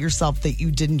mad at yourself that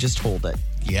you didn't just hold it.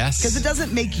 Yes. Because it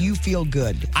doesn't make you feel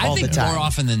good I all think the time. more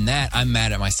often than that, I'm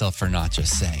mad at myself for not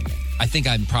just saying it. I think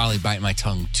I'm probably biting my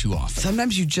tongue too often.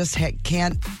 Sometimes you just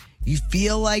can't. You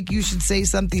feel like you should say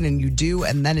something and you do,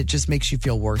 and then it just makes you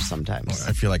feel worse sometimes.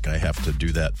 I feel like I have to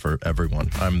do that for everyone.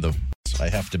 I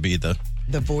have to be the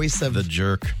voice of the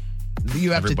jerk.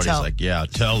 You have Everybody's to tell. like, yeah,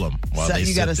 tell them.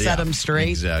 You got to set them straight.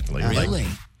 Exactly. Really?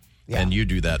 And you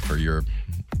do that for your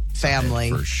family.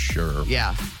 For sure.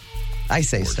 Yeah. I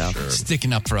say stuff. Sure.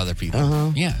 Sticking up for other people.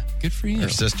 Uh-huh. Yeah, good for you. Her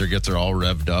sister gets her all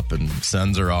revved up and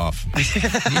sends her off.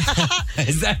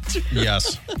 Is that true?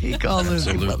 Yes. He calls her.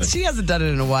 Absolutely. Well, she hasn't done it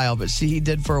in a while, but he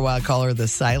did for a while call her the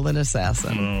silent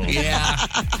assassin. Oh. Yeah.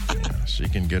 She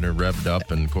can get her revved up,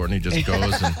 and Courtney just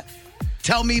goes and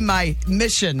tell me my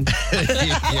mission.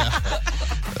 yeah.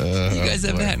 You guys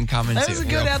have that in common That too. was a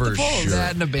good at the for polls. sure.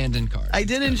 That and abandoned cart. I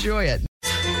did enjoy it.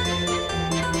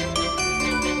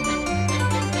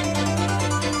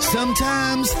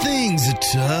 Sometimes things are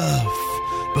tough,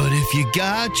 but if you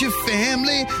got your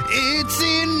family, it's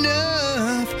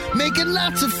enough. Making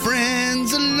lots of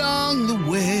friends along the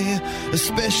way,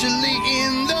 especially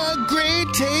in the Great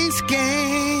Taste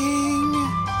Gang.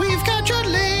 We've got your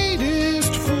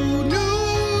latest food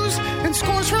news and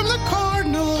scores from the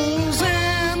Cardinals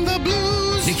and the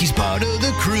Blues. Nikki's part of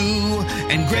the crew,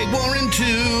 and Greg Warren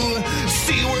too.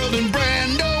 SeaWorld and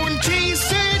Brando and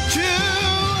TC2.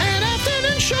 And Afton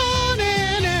and Sean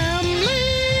and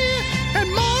Emily. And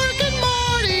Mark and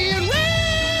Marty and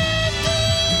Randy.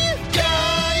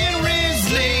 Guy and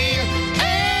Risley.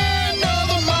 And all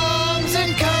the moms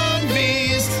and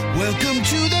convies. Welcome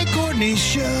to the Courtney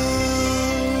Show.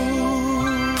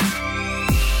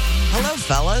 Hello,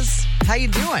 fellas. How you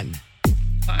doing?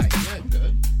 Hi,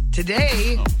 good.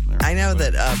 Today, I know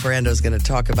that Brando's going to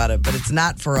talk about it, but it's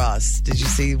not for us. Did you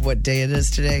see what day it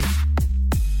is today?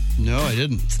 No, I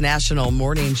didn't. It's National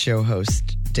Morning Show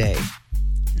Host Day.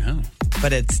 Oh.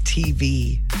 But it's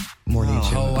TV Morning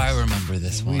Show. Oh, I remember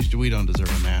this one. We don't deserve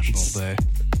a national day.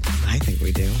 I think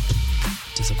we do.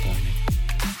 Disappointing.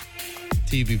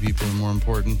 TV people are more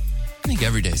important. I think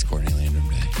every day is Courtney Landrum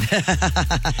Day.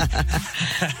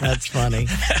 That's funny.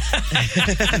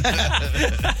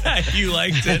 You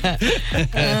liked it.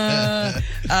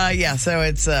 Yeah, so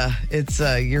it's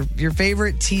your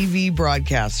favorite TV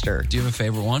broadcaster. Do you have a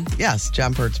favorite one? Yes,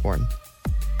 John Pertzborn.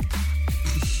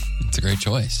 It's a great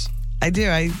choice. I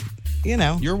do.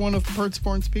 You're one of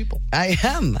Pertzborn's people. I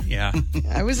am. Yeah.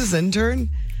 I was his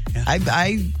intern. Yeah.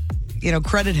 I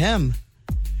credit him.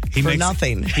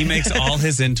 Nothing. He makes all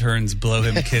his interns blow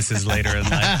him kisses later in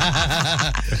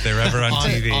life. If they're ever on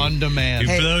TV. On demand.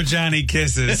 You blow Johnny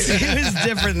kisses. It was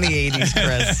different in the 80s,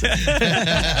 Chris.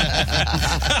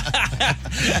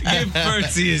 Give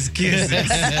Bertie his kisses.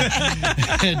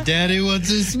 Daddy wants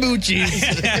his smoochies.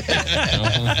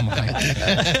 Oh, my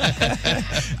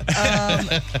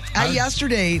God.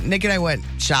 Yesterday, Nick and I went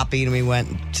shopping, and we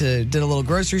did a little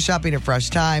grocery shopping at Fresh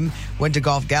Time, went to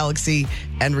Golf Galaxy,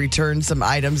 and returned some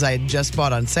items I had just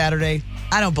bought on Saturday.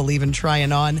 I don't believe in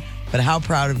trying on, but how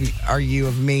proud are you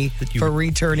of me for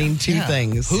returning two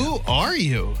things? Who are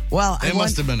you? Well, they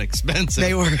must have been expensive.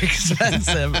 They were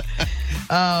expensive.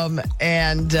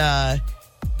 And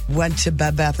went to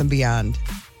Bed Bath & Beyond.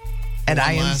 And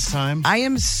I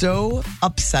am so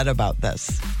upset about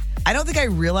this. I don't think I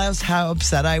realized how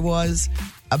upset I was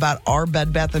about our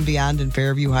Bed Bath & Beyond in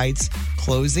Fairview Heights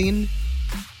closing.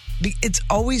 It's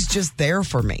always just there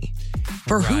for me.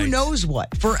 For who knows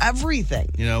what. For everything.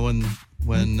 You know, when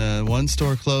one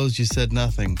store closed, you said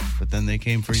nothing. But then they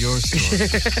came for your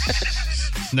store.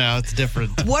 Now it's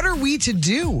different. What are we to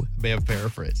do? May have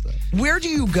paraphrased that. Where do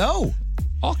you go?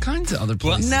 All kinds of other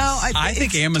places. No, I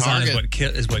think Amazon is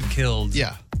what killed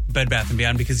Bed Bath &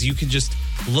 Beyond, because you could just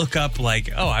look up like,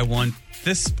 oh, I want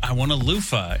this, I want a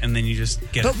loofah, and then you just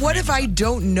get it. But what if I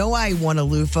don't know I want a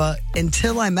loofah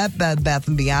until I'm at Bed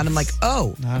Bath & Beyond? I'm like,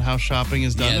 oh. Not how shopping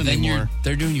is done anymore.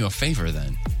 They're doing you a favor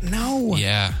then. No.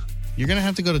 Yeah. You're going to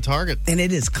have to go to Target. And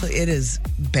it is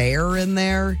bare in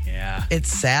there. Yeah.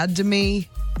 It's sad to me.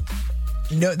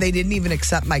 No, they didn't even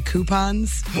accept my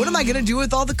coupons. What am I going to do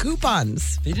with all the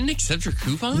coupons? They didn't accept your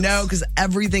coupons? No, because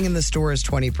everything in the store is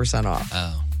 20% off.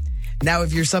 Oh. Now,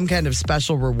 if you're some kind of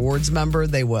special rewards member,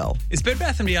 they will. Is Bed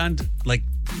Bath & Beyond like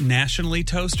nationally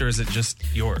toast, or is it just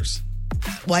yours?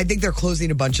 Well, I think they're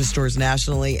closing a bunch of stores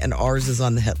nationally, and ours is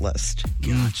on the hit list.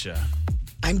 Gotcha.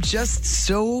 I'm just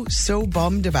so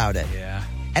bummed about it. Yeah.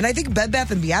 And I think Bed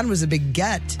Bath & Beyond was a big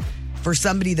get for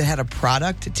somebody that had a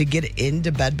product to get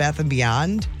into Bed Bath &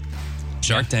 Beyond.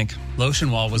 Shark Tank. Lotion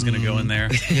Wall was going to go in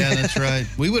there. Yeah, that's right.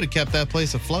 We would have kept that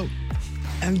place afloat.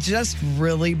 I'm just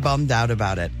really bummed out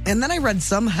about it. And then I read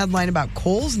some headline about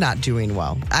Kohl's not doing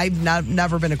well. I've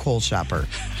never been a Kohl's shopper.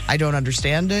 I don't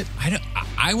understand it.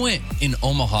 I went in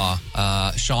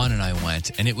Omaha. Sean and I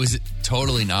went, and it was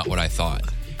totally not what I thought.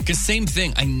 Because same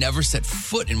thing, I never set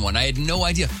foot in one. I had no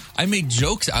idea. I made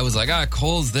jokes. I was like,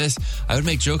 Kohl's this. I would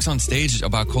make jokes on stage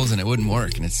about Kohl's, and it wouldn't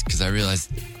work. And it's because I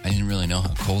realized I didn't really know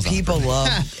how Kohl's People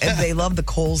they love the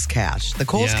Kohl's Cash. The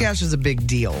Kohl's Cash is a big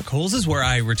deal. Kohl's is where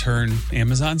I return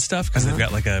Amazon stuff, because they've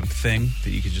got like a thing that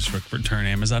you could just return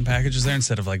Amazon packages there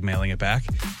instead of like mailing it back.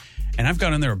 And I've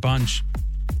gone in there a bunch.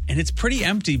 And it's pretty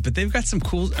empty, but they've got some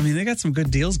they got some good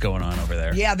deals going on over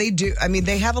there. Yeah, they do. I mean,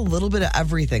 they have a little bit of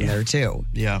everything there, too.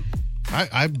 Yeah.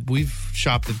 We've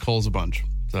shopped at Kohl's a bunch,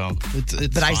 so it's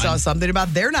But fine. I saw something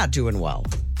about they're not doing well.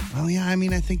 Oh, yeah, I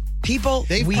mean, I think we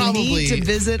need to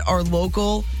visit our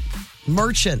local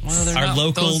merchants. Our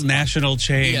local national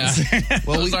chains. Yeah.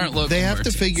 Well, Those aren't local they have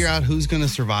merchants. to figure out who's going to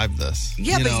survive this.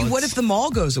 Yeah, You but know, what it's- if the mall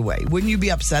goes away? Wouldn't you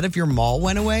be upset if your mall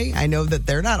went away? I know that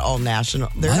they're not all national.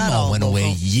 They're My not all mall went local.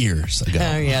 away years ago.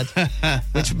 Oh, yeah.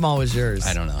 Which mall was yours?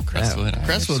 I don't know. Crestwood. I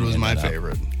Crestwood just was made my that up.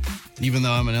 favorite, even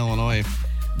though I'm an Illinois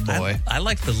boy. I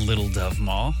like the Little Dove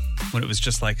Mall when it was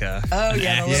just like a. Oh,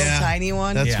 yeah, the little tiny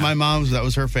one. That's Yeah. my mom's. That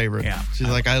was her favorite. Yeah. She's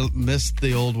like, I missed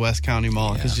the old West County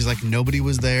Mall because she's like, nobody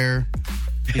was there.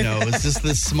 You know, it was just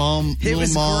this small little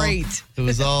was mall. great. It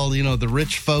was all, you know, the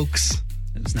rich folks.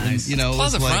 It was nice. You know, it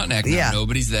Plaza was like, Frontenac. Now, Yeah.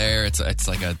 nobody's there. It's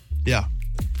like a yeah.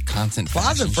 constant.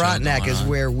 Plaza fashion show Frontenac going is on.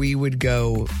 where we would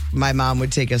go. My mom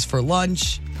would take us for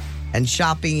lunch and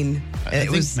shopping. I And it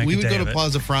think was we a would day go to of it.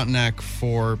 Plaza Frontenac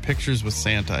for pictures with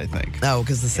Santa, I think.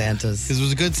 because the Santas. Because it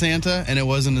was a good Santa and it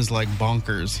wasn't as like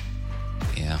bonkers.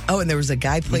 Yeah. Oh, and there was a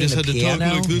guy We playing just the had to piano.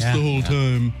 talk like this the whole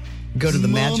time. Go to the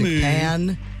Mommy, Magic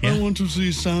Pan. I want to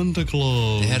see Santa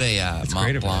Claus. They had a great Mont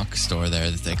of it. Blanc store there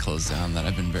that they closed down that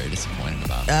I've been very disappointed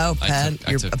about. Oh, I Penn.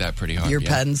 took that pretty hard. Your yeah.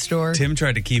 pen store. Tim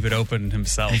tried to keep it open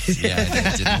himself. Yeah,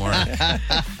 it didn't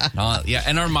work. No, yeah,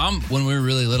 and our mom, when we were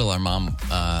really little, our mom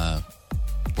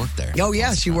worked there. Oh,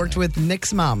 yeah. She worked with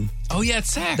Nick's mom. Oh, yeah,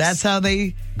 it's Saks. That's how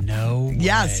they. No.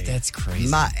 Yes. way. That's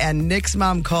crazy. And Nick's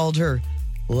mom called her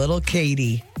Little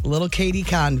Katie. Little Katie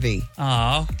Convey.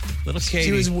 Aw, little Katie.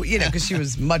 She was, because she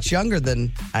was much younger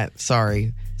than.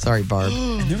 Sorry, Barb.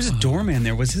 And there was a doorman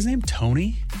there. Was his name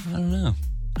Tony? I don't know.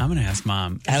 I'm going to ask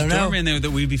Mom. I don't There's a know. doorman there that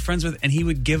we'd be friends with, and he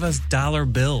would give us dollar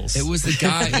bills. It was the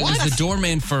guy. It was the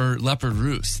doorman for Leopard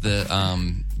Roost,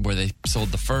 where they sold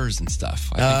the furs and stuff.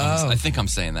 I think I'm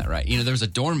saying that right. You know, there was a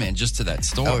doorman just to that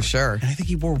store. Oh, sure. And I think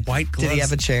he wore white gloves. Did he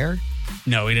have a chair?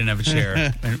 No, he didn't have a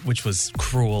chair, which was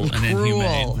cruel and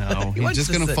inhumane. No, He he's wants just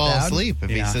to going to sit fall down. asleep if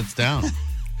he Yeah. sits down.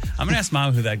 I'm going to ask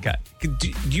Mom who that guy. Do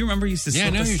you remember he used to Yeah, I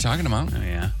slip know us- who you're talking about. Oh,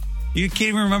 yeah. You can't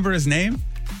even remember his name?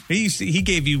 He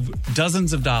gave you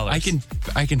dozens of dollars.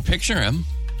 I can picture him.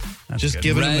 That's Just good.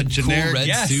 giving him a Red, generic cool red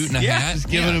Yes, suit and a yes. hat. Just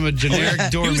giving him a generic He was the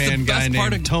doorman guy best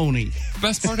part named of- Tony.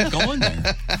 Best part of going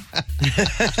there.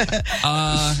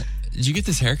 Did you get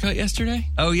this haircut yesterday?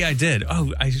 Oh, yeah, I did.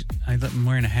 Oh, I'm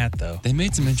wearing a hat, though. They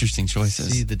made some interesting choices.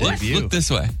 See the debut. Look this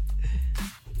way.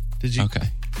 Did you? Okay.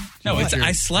 No, Want your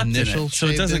I slept in initial it, so it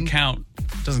shaved doesn't in? count.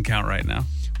 Doesn't count right now.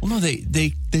 Well, no, they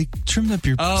trimmed up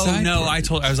your. Oh side no,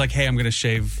 part. I was like, hey, I'm gonna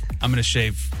shave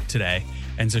today,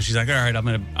 and so she's like, all right, I'm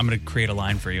gonna create a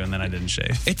line for you, and then I didn't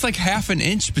shave. It's like half an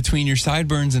inch between your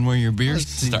sideburns and where your beard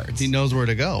starts. He knows where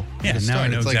to go. Yeah, To now I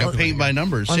start. know It's exactly like where paint to by go.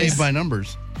 numbers, Well, shave this- by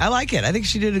numbers. I like it. I think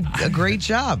she did a great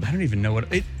job. I don't even know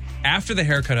what it. After the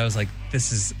haircut, I was like,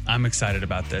 I'm excited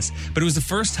about this. But it was the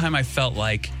first time I felt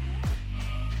like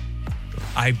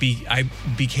I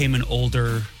became an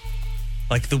older.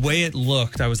 Like the way it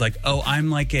looked, I was like, oh, I'm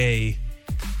like a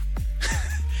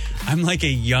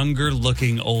younger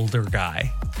looking older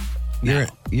guy. You're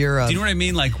Do you know what I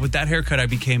mean? Like with that haircut, I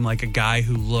became like a guy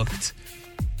who looked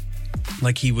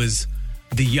like he was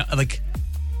like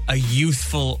a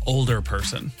youthful older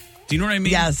person. Do you know what I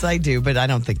mean? Yes, I do, but I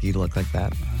don't think you look like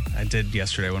that. I did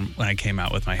yesterday when I came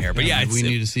out with my hair. But Yeah, yeah, we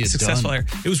need to see it successful done.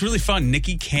 hair. It was really fun.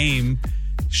 Nikki came,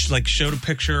 showed a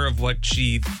picture of what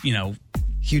she,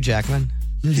 Hugh Jackman.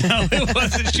 No, it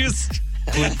wasn't. She was.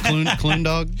 Clune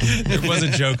dog. There was a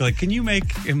joke like, can you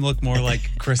make him look more like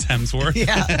Chris Hemsworth?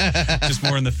 Yeah. Just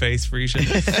more in the face for each.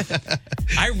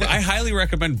 I highly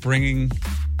recommend bringing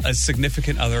a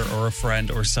significant other or a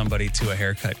friend or somebody to a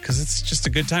haircut because it's just a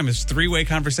good time. It's a three-way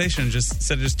conversation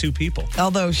instead of just two people.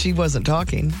 Although she wasn't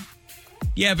talking.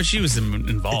 Yeah, but she was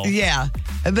involved. Yeah.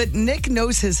 But Nick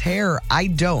knows his hair. I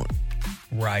don't.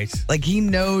 Right. Like he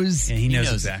knows Yeah, he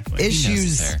knows exactly.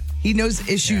 issues. He knows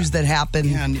issues that happen.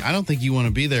 Yeah, and I don't think you want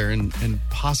to be there and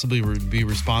possibly be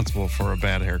responsible for a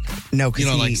bad haircut. No,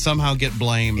 because like somehow get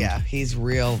blamed. Yeah, he's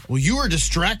real. Well, you were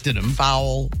distracted him.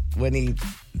 Foul when he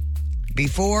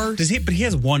before. Does he? But he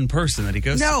has one person that he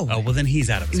goes. No. To. Oh well, then he's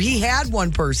out of his. He mind. had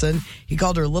one person. He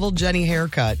called her Little Jenny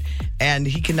Haircut, and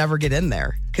he can never get in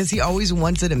there because he always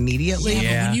wants it immediately.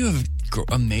 Yeah, but when you have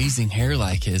amazing hair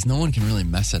like his, no one can really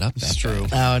mess it up. That's true.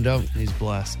 Oh, don't. He's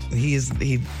blessed. He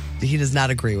does not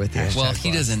agree with you. Well,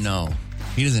 he doesn't know.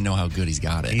 He doesn't know how good he's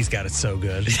got it. He's got it so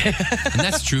good. And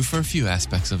that's true for a few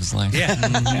aspects of his life. Yeah.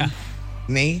 Yeah.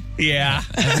 Me? Yeah.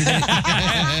 He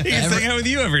gets to hang out with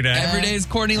you every day. Every day is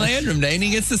Courtney Landrum Day, and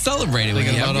he gets to celebrate it with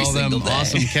you Thinking about every all them single day.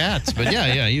 awesome cats. But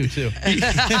yeah, you too.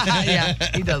 Yeah,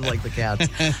 he does like the cats.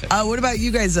 What about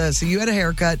you guys? So you had a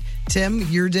haircut. Tim,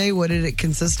 your day, what did it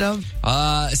consist of?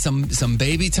 Some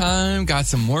baby time, got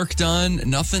some work done.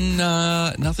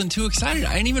 Nothing too exciting.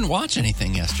 I didn't even watch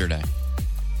anything yesterday.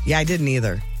 Yeah, I didn't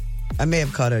either. I may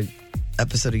have caught a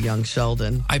episode of Young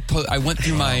Sheldon. I went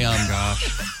through my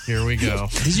gosh, here we go.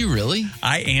 Did you really?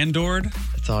 I Andored.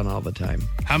 It's on all the time.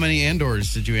 How many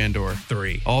Andors did you Andor?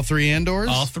 3. All 3 Andors?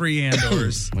 All 3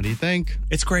 Andors. What do you think?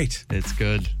 It's great. It's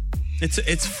good.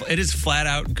 It is flat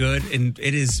out good, and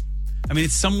it is. I mean,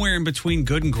 it's somewhere in between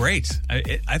good and great.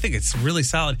 I think it's really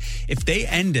solid. If they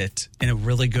end it in a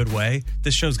really good way,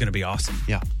 this show's going to be awesome.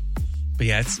 Yeah. But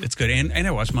yeah, it's good. And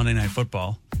I watch Monday Night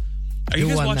Football. Are you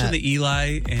guys watching the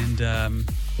Eli and?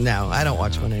 No, I don't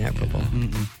watch Monday Night Football.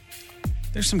 Mm-mm.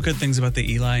 There's some good things about the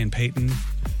Eli and Peyton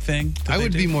thing. I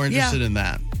would be more interested in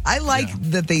that. I like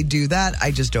that they do that.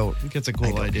 I just don't. I think it's a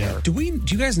cool idea. Do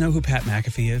you guys know who Pat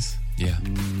McAfee is? Yeah.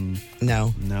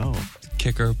 No.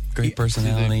 Kicker, great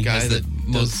personality. The guy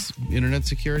that does internet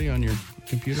security on your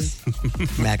computer?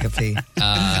 McAfee.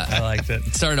 I liked it.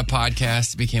 Started a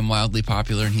podcast, became wildly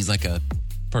popular, and he's like a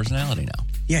personality now.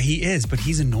 Yeah, he is, but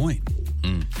he's annoying.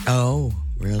 Oh,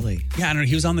 really? Yeah, I don't know.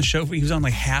 He was on the show. He was on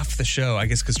like half the show, I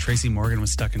guess, because Tracy Morgan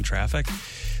was stuck in traffic.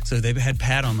 So they had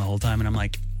Pat on the whole time, and I'm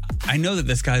like, I know that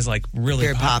this guy's like really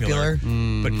Very popular.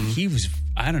 But he was,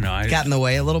 I don't know. Got in the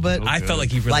way a little bit? I felt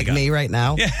like he really Like me right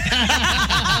now? Yeah.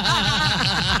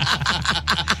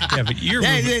 Yeah, but you're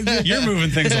moving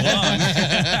things along.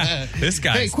 This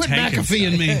guy's Hey, quit tanking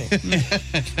McAfeeing me.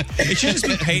 It should just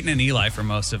be Peyton and Eli for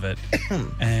most of it.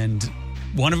 And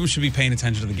one of them should be paying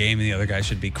attention to the game and the other guy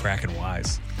should be cracking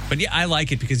wise. But yeah, I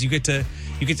like it because you get to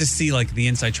see like the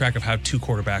inside track of how 2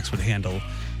 quarterbacks would handle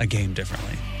a game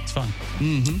differently. It's fun.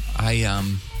 Mm-hmm. I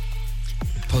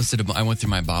I went through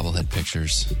my bobblehead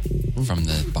pictures from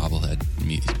the bobblehead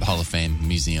Hall of Fame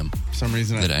museum. For some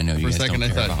reason, that I know you guys for a second don't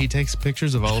I care thought about. he takes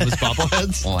pictures of all of his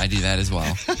bobbleheads. Well, I do that as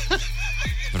well.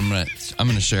 But I'm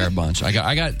gonna share a bunch. I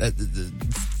got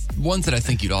ones that I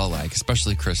think you'd all like,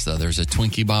 especially Chris. Though there's a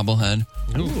Twinkie bobblehead,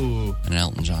 Ooh, and an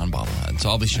Elton John bobblehead. So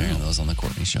I'll be sharing those on the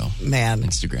Courtney Show. Man,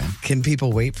 Instagram. Can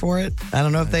people wait for it? I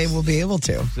don't know if they will be able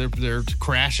to. They're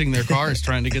crashing their cars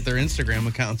trying to get their Instagram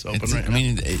accounts open right now. I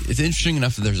mean, it's interesting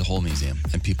enough that there's a whole museum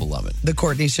and people love it. The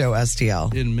Courtney Show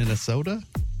STL. In Minnesota?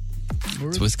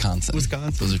 It's Wisconsin.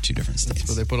 Those are 2 different states. That's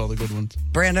where they put all the good ones.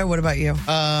 Brando, what about you?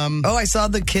 I saw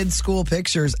the kids' school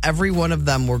pictures. Every one of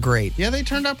them were great. Yeah, they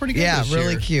turned out pretty good. Yeah, this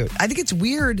really year. cute. I think it's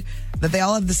weird that they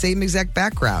all have the same exact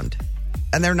background,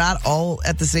 and they're not all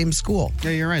at the same school.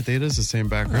 Yeah, you're right. It is the same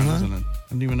background, isn't it? I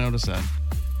didn't even notice that.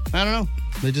 I don't know.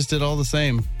 They just did all the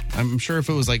same. I'm sure if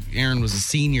it was like Aaron was a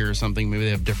senior or something, maybe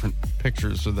they have different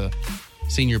pictures for the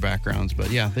senior backgrounds.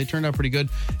 But yeah, they turned out pretty good.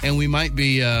 And we might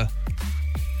be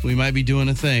doing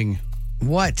a thing.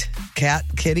 What?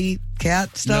 Kitty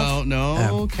cat stuff?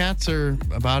 No. Cats are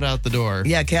about out the door.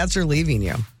 Yeah, cats are leaving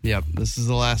you. Yep. This is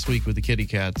the last week with the kitty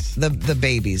cats. The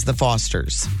babies, the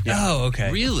fosters. Yeah. Oh,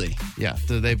 okay. Really? Yeah.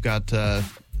 They've got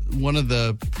one of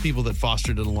the people that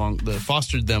fostered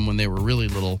them when they were really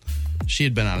little. She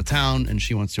had been out of town and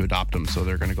she wants to adopt them, so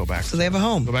they're going to go back. So they have a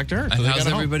home. Go back to her. And So they how's got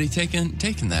a home. everybody taking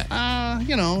that?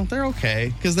 They're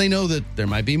okay because they know that there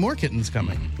might be more kittens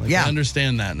coming. They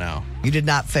understand that now. You did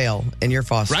not fail in your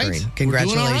fostering. Right?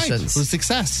 Congratulations. We're doing all right. It was a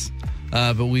success.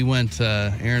 But we went,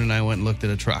 Aaron and I went and looked at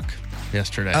a truck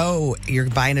yesterday. Oh, you're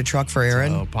buying a truck for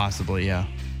Aaron? Oh, possibly, yeah.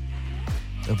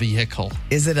 A vehicle.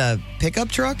 Is it a pickup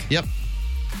truck? Yep.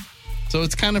 So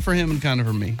it's kind of for him and kind of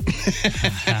for me.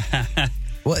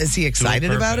 Well, is he excited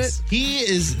about it? He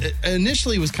is.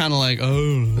 Initially was kind of like,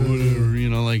 oh, whatever,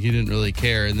 like he didn't really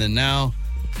care. And then now,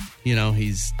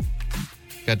 he's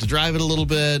got to drive it a little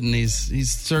bit and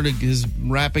he's sort of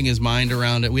wrapping his mind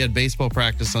around it. We had baseball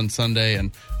practice on Sunday and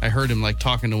I heard him like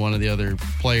talking to one of the other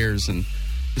players and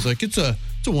he's like, it's an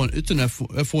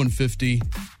F-150.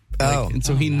 And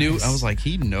so he knew, I was like,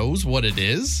 he knows what it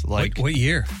is. Like, what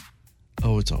year?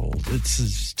 Oh, it's old.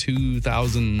 It's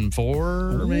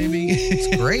 2004, maybe.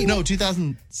 It's great. No,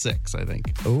 2006, I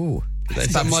think. Ooh.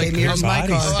 It's about the same year as my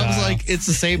car. I was like, it's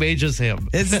the same age as him.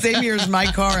 It's the same year as my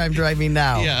car I'm driving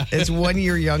now. Yeah. It's 1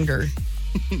 year younger.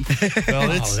 Well,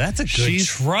 that's a good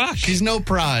truck. She's no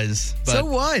prize. But so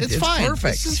what? It's fine.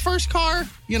 Perfect. It's his first car,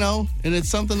 and it's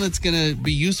something that's going to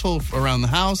be useful around the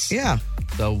house. Yeah.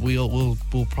 So we'll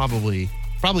probably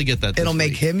get that. It'll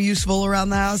make him useful around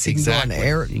the house. He Exactly.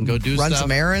 can go do run stuff.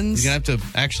 some errands. He's gonna have to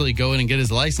actually go in and get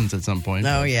his license at some point.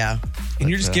 Oh yeah. And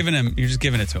you're just giving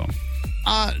it to him.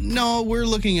 No, we're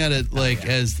looking at it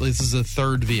as this is a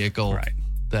third vehicle, right?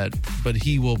 But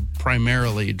he will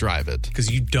primarily drive it because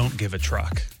you don't give a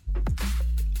truck.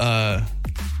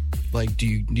 Like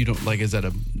you don't like? Is that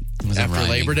after rhyming?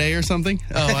 Labor Day or something?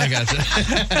 Oh, I gotcha.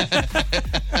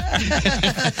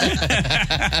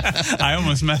 I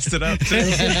almost messed it up too.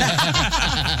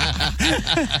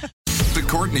 The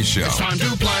Courtney Show. It's time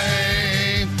to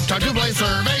play Time to play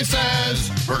Survey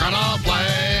Says. We're gonna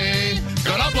play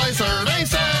Survey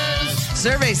Says.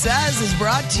 Survey Says is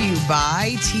brought to you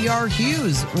by TR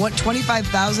Hughes. Want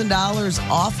 $25,000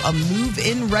 off a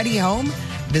move-in ready home?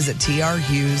 Visit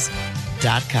trhughes.com.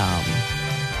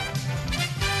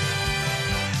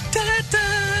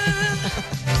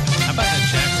 How about that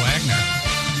Jack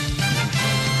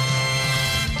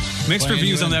Wagner? Mixed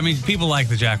reviews on that. I mean, people like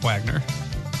the Jack Wagner.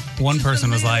 One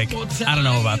person was like, I don't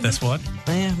know about this one.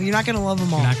 You're not going to love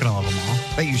them all. You're not going to love them all.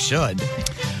 But you should.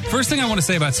 First thing I want to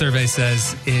say about Survey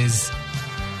Says is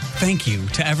thank you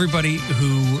to everybody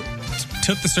who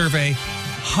took the survey.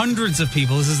 Hundreds of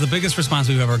people. This is the biggest response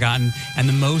we've ever gotten and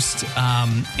the most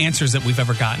answers that we've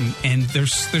ever gotten. And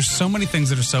there's so many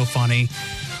things that are so funny.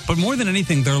 But more than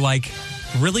anything, they're like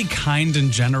really kind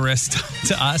and generous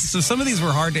to us. So some of these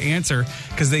were hard to answer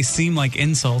because they seem like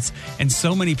insults. And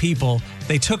so many people,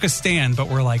 they took a stand, but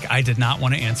were like, I did not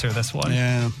want to answer this one.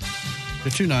 Yeah.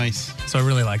 They're too nice. So I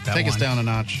really like that Take one. us down a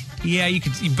notch. Yeah, you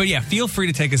could. But yeah, feel free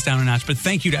to take us down a notch. But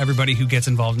thank you to everybody who gets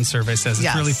involved in Survey Says.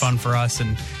 It's really fun for us,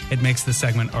 and it makes the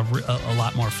segment a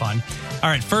lot more fun. All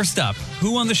right, first up,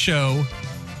 who on the show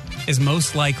is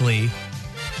most likely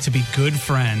to be good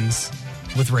friends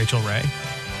with Rachel Ray?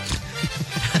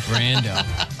 Brando.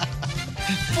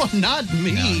 Well, not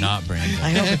me. No, not Brando.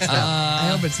 I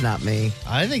hope it's not me.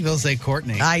 I think they'll say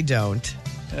Courtney. I don't.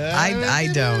 I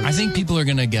don't. I think people are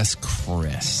going to guess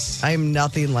Chris. I'm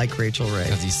nothing like Rachel Ray.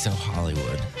 Because he's so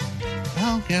Hollywood.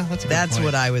 Well, yeah, that's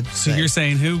what I would say. So you're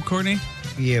saying who, Courtney?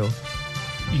 You.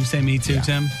 You say me too,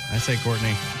 Tim? I say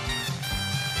Courtney.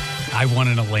 I won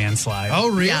in a landslide. Oh,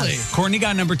 really? Yes. Courtney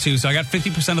got number 2, so I got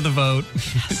 50% of the vote.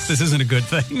 Yes. This isn't a good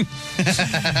thing.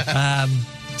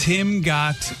 Tim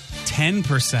got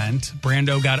 10%.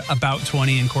 Brando got about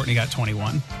 20, and Courtney got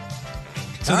 21.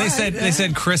 So they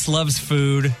said Chris loves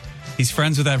food. He's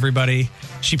friends with everybody.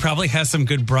 She probably has some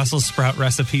good Brussels sprout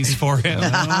recipes for him.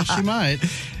 She might.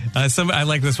 I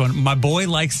like this one. My boy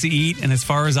likes to eat, and as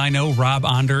far as I know, Rob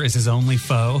Onder is his only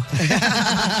foe.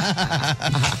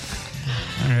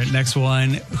 All right, next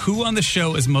one. Who on the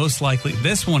show is most likely...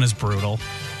 This one is brutal.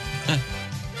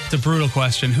 It's a brutal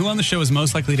question. Who on the show is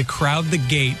most likely to crowd the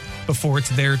gate before it's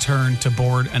their turn to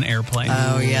board an airplane?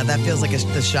 Oh, yeah, that feels like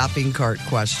the shopping cart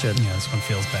question. Yeah, this one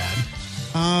feels bad.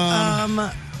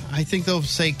 I think they'll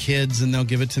say kids and they'll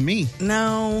give it to me.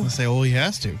 No. They'll say, oh, he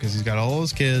has to because he's got all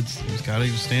those kids. He's got to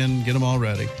stand and get them all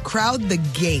ready. Crowd the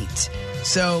gate.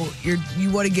 So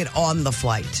you want to get on the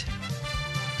flight.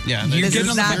 Yeah. You're getting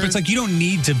on the flight, but it's like you don't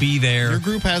need to be there. Your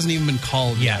group hasn't even been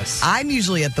called yet. I'm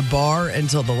usually at the bar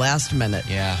until the last minute.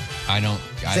 Yeah,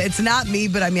 it's not me,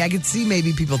 but I mean, I could see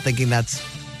maybe people thinking that's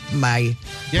my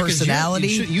personality.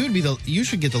 You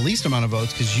should get the least amount of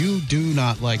votes because you do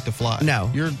not like to fly.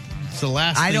 No. It's the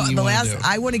last thing you want to do.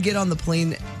 I want to get on the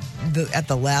plane at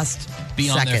the last Be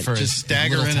second. on there for just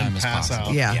stagger in and pass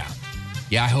out. Yeah.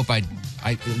 I hope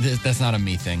that's not a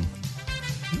me thing.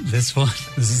 This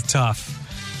is tough.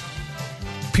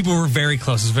 People were very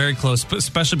close. It was very close,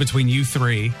 especially between you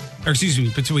three. Or excuse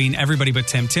me, between everybody but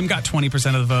Tim. Tim got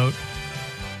 20% of the vote.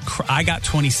 I got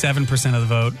 27% of the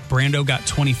vote. Brando got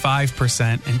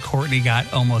 25%, and Courtney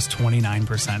got almost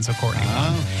 29%. So Courtney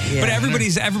won. Yeah. But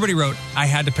everybody wrote, I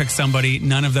had to pick somebody.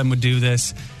 None of them would do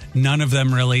this. None of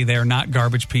them really. They're not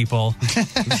garbage people.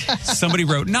 Somebody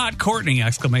wrote, not Courtney, !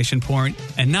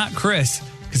 And not Chris,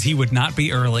 because he would not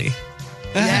be early.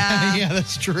 Yeah. Yeah,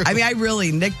 that's true. I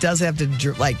mean, Nick does have to,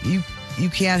 you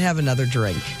can't have another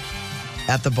drink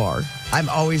at the bar. I'm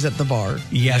always at the bar.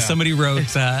 Yeah. Somebody wrote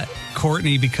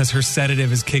Courtney because her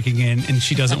sedative is kicking in and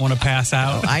she doesn't want to pass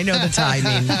out. I know the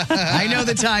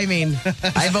timing.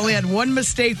 I've only had one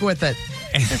mistake with it.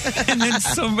 And then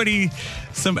somebody,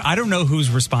 I don't know whose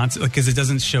response, because it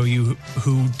doesn't show you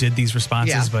who did these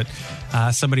responses, but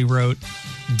somebody wrote,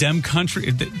 Dem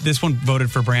country, this one voted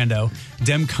for Brando.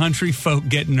 Dem country folk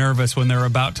get nervous when they're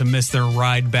about to miss their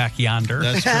ride back yonder.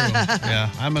 That's true. Yeah,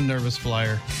 I'm a nervous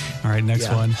flyer. All right, next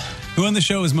one. Who on the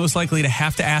show is most likely to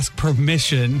have to ask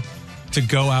permission to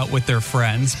go out with their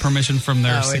friends? Permission from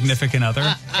their significant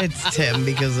other? It's Tim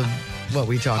because of what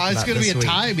we talked about. It's going to be a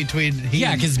tie between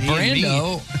because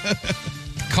Brando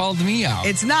called me out.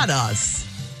 It's not us.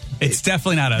 It's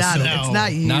definitely not us. It's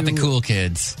not you. Not the cool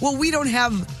kids. Well, we don't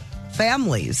have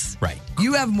families. Right.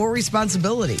 You have more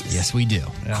responsibilities. Yes, we do.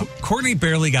 Yeah. Courtney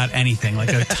barely got anything, like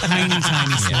a tiny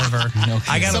sliver. No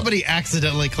somebody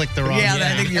accidentally clicked the wrong. Yeah,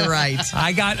 I think you're right.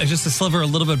 I got just a sliver a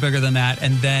little bit bigger than that,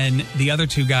 and then the other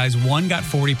two guys, one got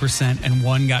 40% and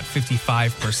one got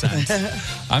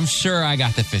 55%. I'm sure I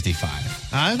got the 55.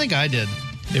 I think I did.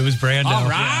 It was Brando. All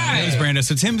right. Yeah, it was Brando.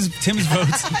 So Tim's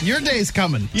votes. Your day's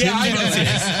coming. Yeah, I know Tim's it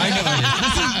is. I know it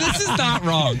is. This is not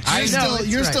wrong.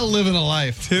 You're still living a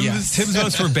life. Tim's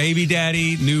votes for baby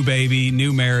daddy,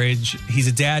 new marriage. He's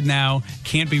a dad now.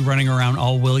 Can't be running around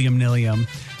all William-nilliam.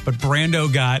 But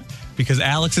Brando got, because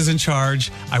Alex is in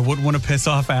charge, I wouldn't want to piss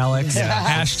off Alex.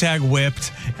 Hashtag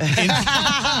whipped.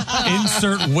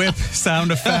 Insert whip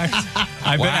sound effect.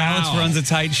 I bet Alex runs a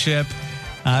tight ship.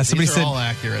 Somebody These are said all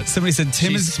accurate. Somebody said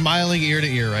Tim She's is smiling ear to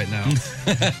ear right now.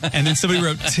 and then somebody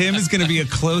wrote Tim is going to be a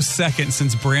close second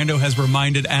since Brando has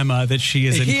reminded Emma that she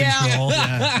is in control.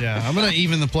 Yeah. I'm going to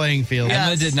even the playing field.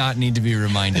 Emma did not need to be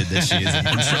reminded that she is in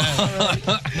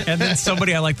control. And then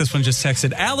somebody, I like this one, just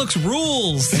texted, Alex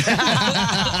rules.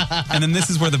 And then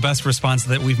this is where the best response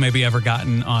that we've maybe ever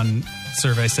gotten on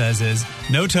Survey Says is,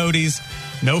 no toadies,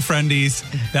 no friendies.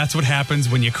 That's what happens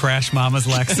when you crash Mama's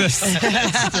Lexus.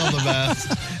 Still the best.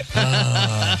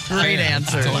 Great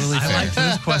answer. Totally fair. I like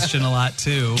this question a lot,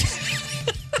 too.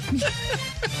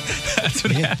 That's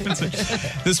what happens.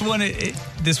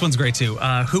 This one's great, too.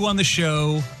 Who on the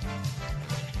show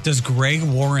does Greg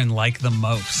Warren like the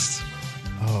most?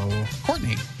 Oh,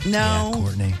 Courtney. No. Yeah,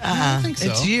 Courtney. I don't think so.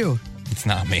 It's you. It's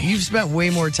not me. You've spent way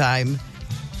more time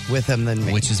with him than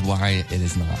me. Which is why it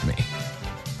is not me.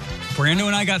 Brando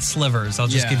and I got slivers. I'll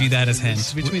just give you that as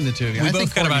hints. Between the two. We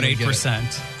both got about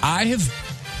 8%.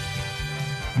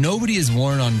 Nobody has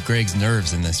worn on Greg's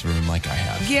nerves in this room like I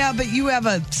have. Yeah, but you have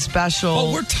a special...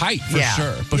 Oh, we're tight for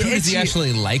sure. But who does he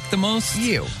actually like the most?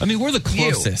 You. I mean, we're the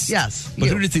closest. Yes. But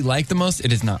who does he like the most?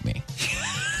 It is not me.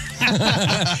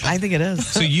 I think it is.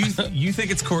 So you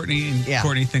think it's Courtney, and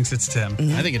Courtney thinks it's Tim.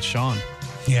 Mm-hmm. I think it's Sean.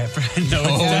 Yeah, no,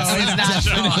 it's not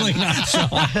Definitely not Sean.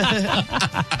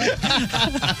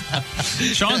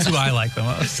 Sean's who I like the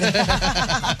most.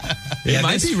 It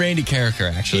might be Randy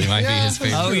Carricker, actually. It might be his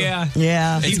favorite. Oh, yeah.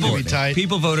 Yeah. It's going to be tight.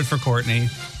 People voted for Courtney.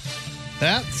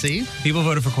 See? People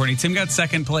voted for Courtney. Tim got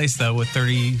second place, though, with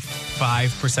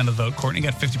 35% of the vote. Courtney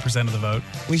got 50% of the vote.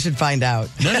 We should find out.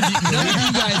 None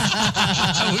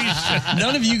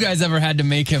of you guys ever had to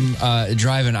make him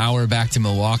drive an hour back to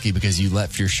Milwaukee because you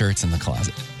left your shirts in the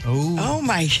closet. Oh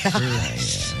my God.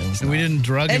 And we didn't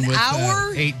drug him An with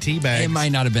hour? 8 tea bags. It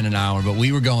might not have been an hour, but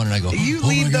we were going and I go, You oh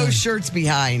leave my those God. shirts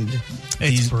behind.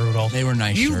 It's brutal. They were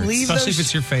nice You shirts. leave Especially those, if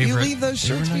it's your favorite. You leave those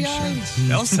shirts nice behind.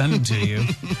 They'll send them to you.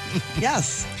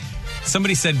 Yes.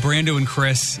 Somebody said Brando and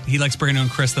Chris, he likes Brando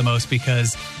and Chris the most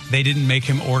because they didn't make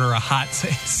him order a hot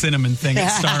cinnamon thing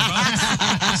at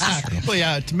Starbucks. Well,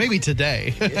 yeah, maybe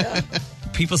today.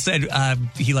 People said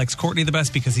he likes Courtney the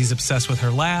best because he's obsessed with her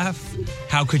laugh.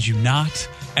 How could you not?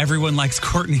 Everyone likes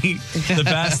Courtney the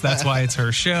best. That's why it's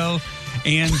her show.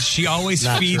 And she always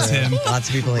Not feeds true. him. Lots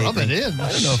of people hate Rub it me. in.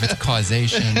 I don't know if it's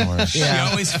causation or... She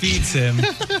always feeds him.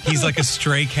 He's like a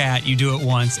stray cat. You do it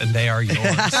once and they are yours.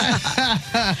 All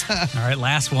right,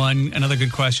 last one. Another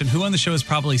good question. Who on the show is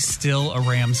probably still a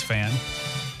Rams fan?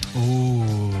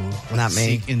 Ooh, not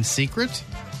me. In secret?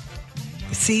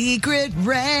 Secret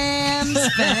Rams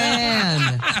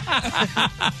fan.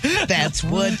 That's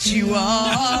what you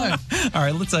are. All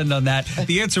right, let's end on that.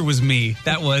 The answer was me.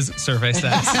 That was Survey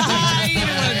Says. You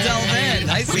don't want to delve in.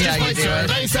 I see how you do it.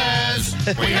 Survey Says.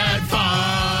 We had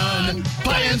fun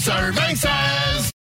playing Survey Says.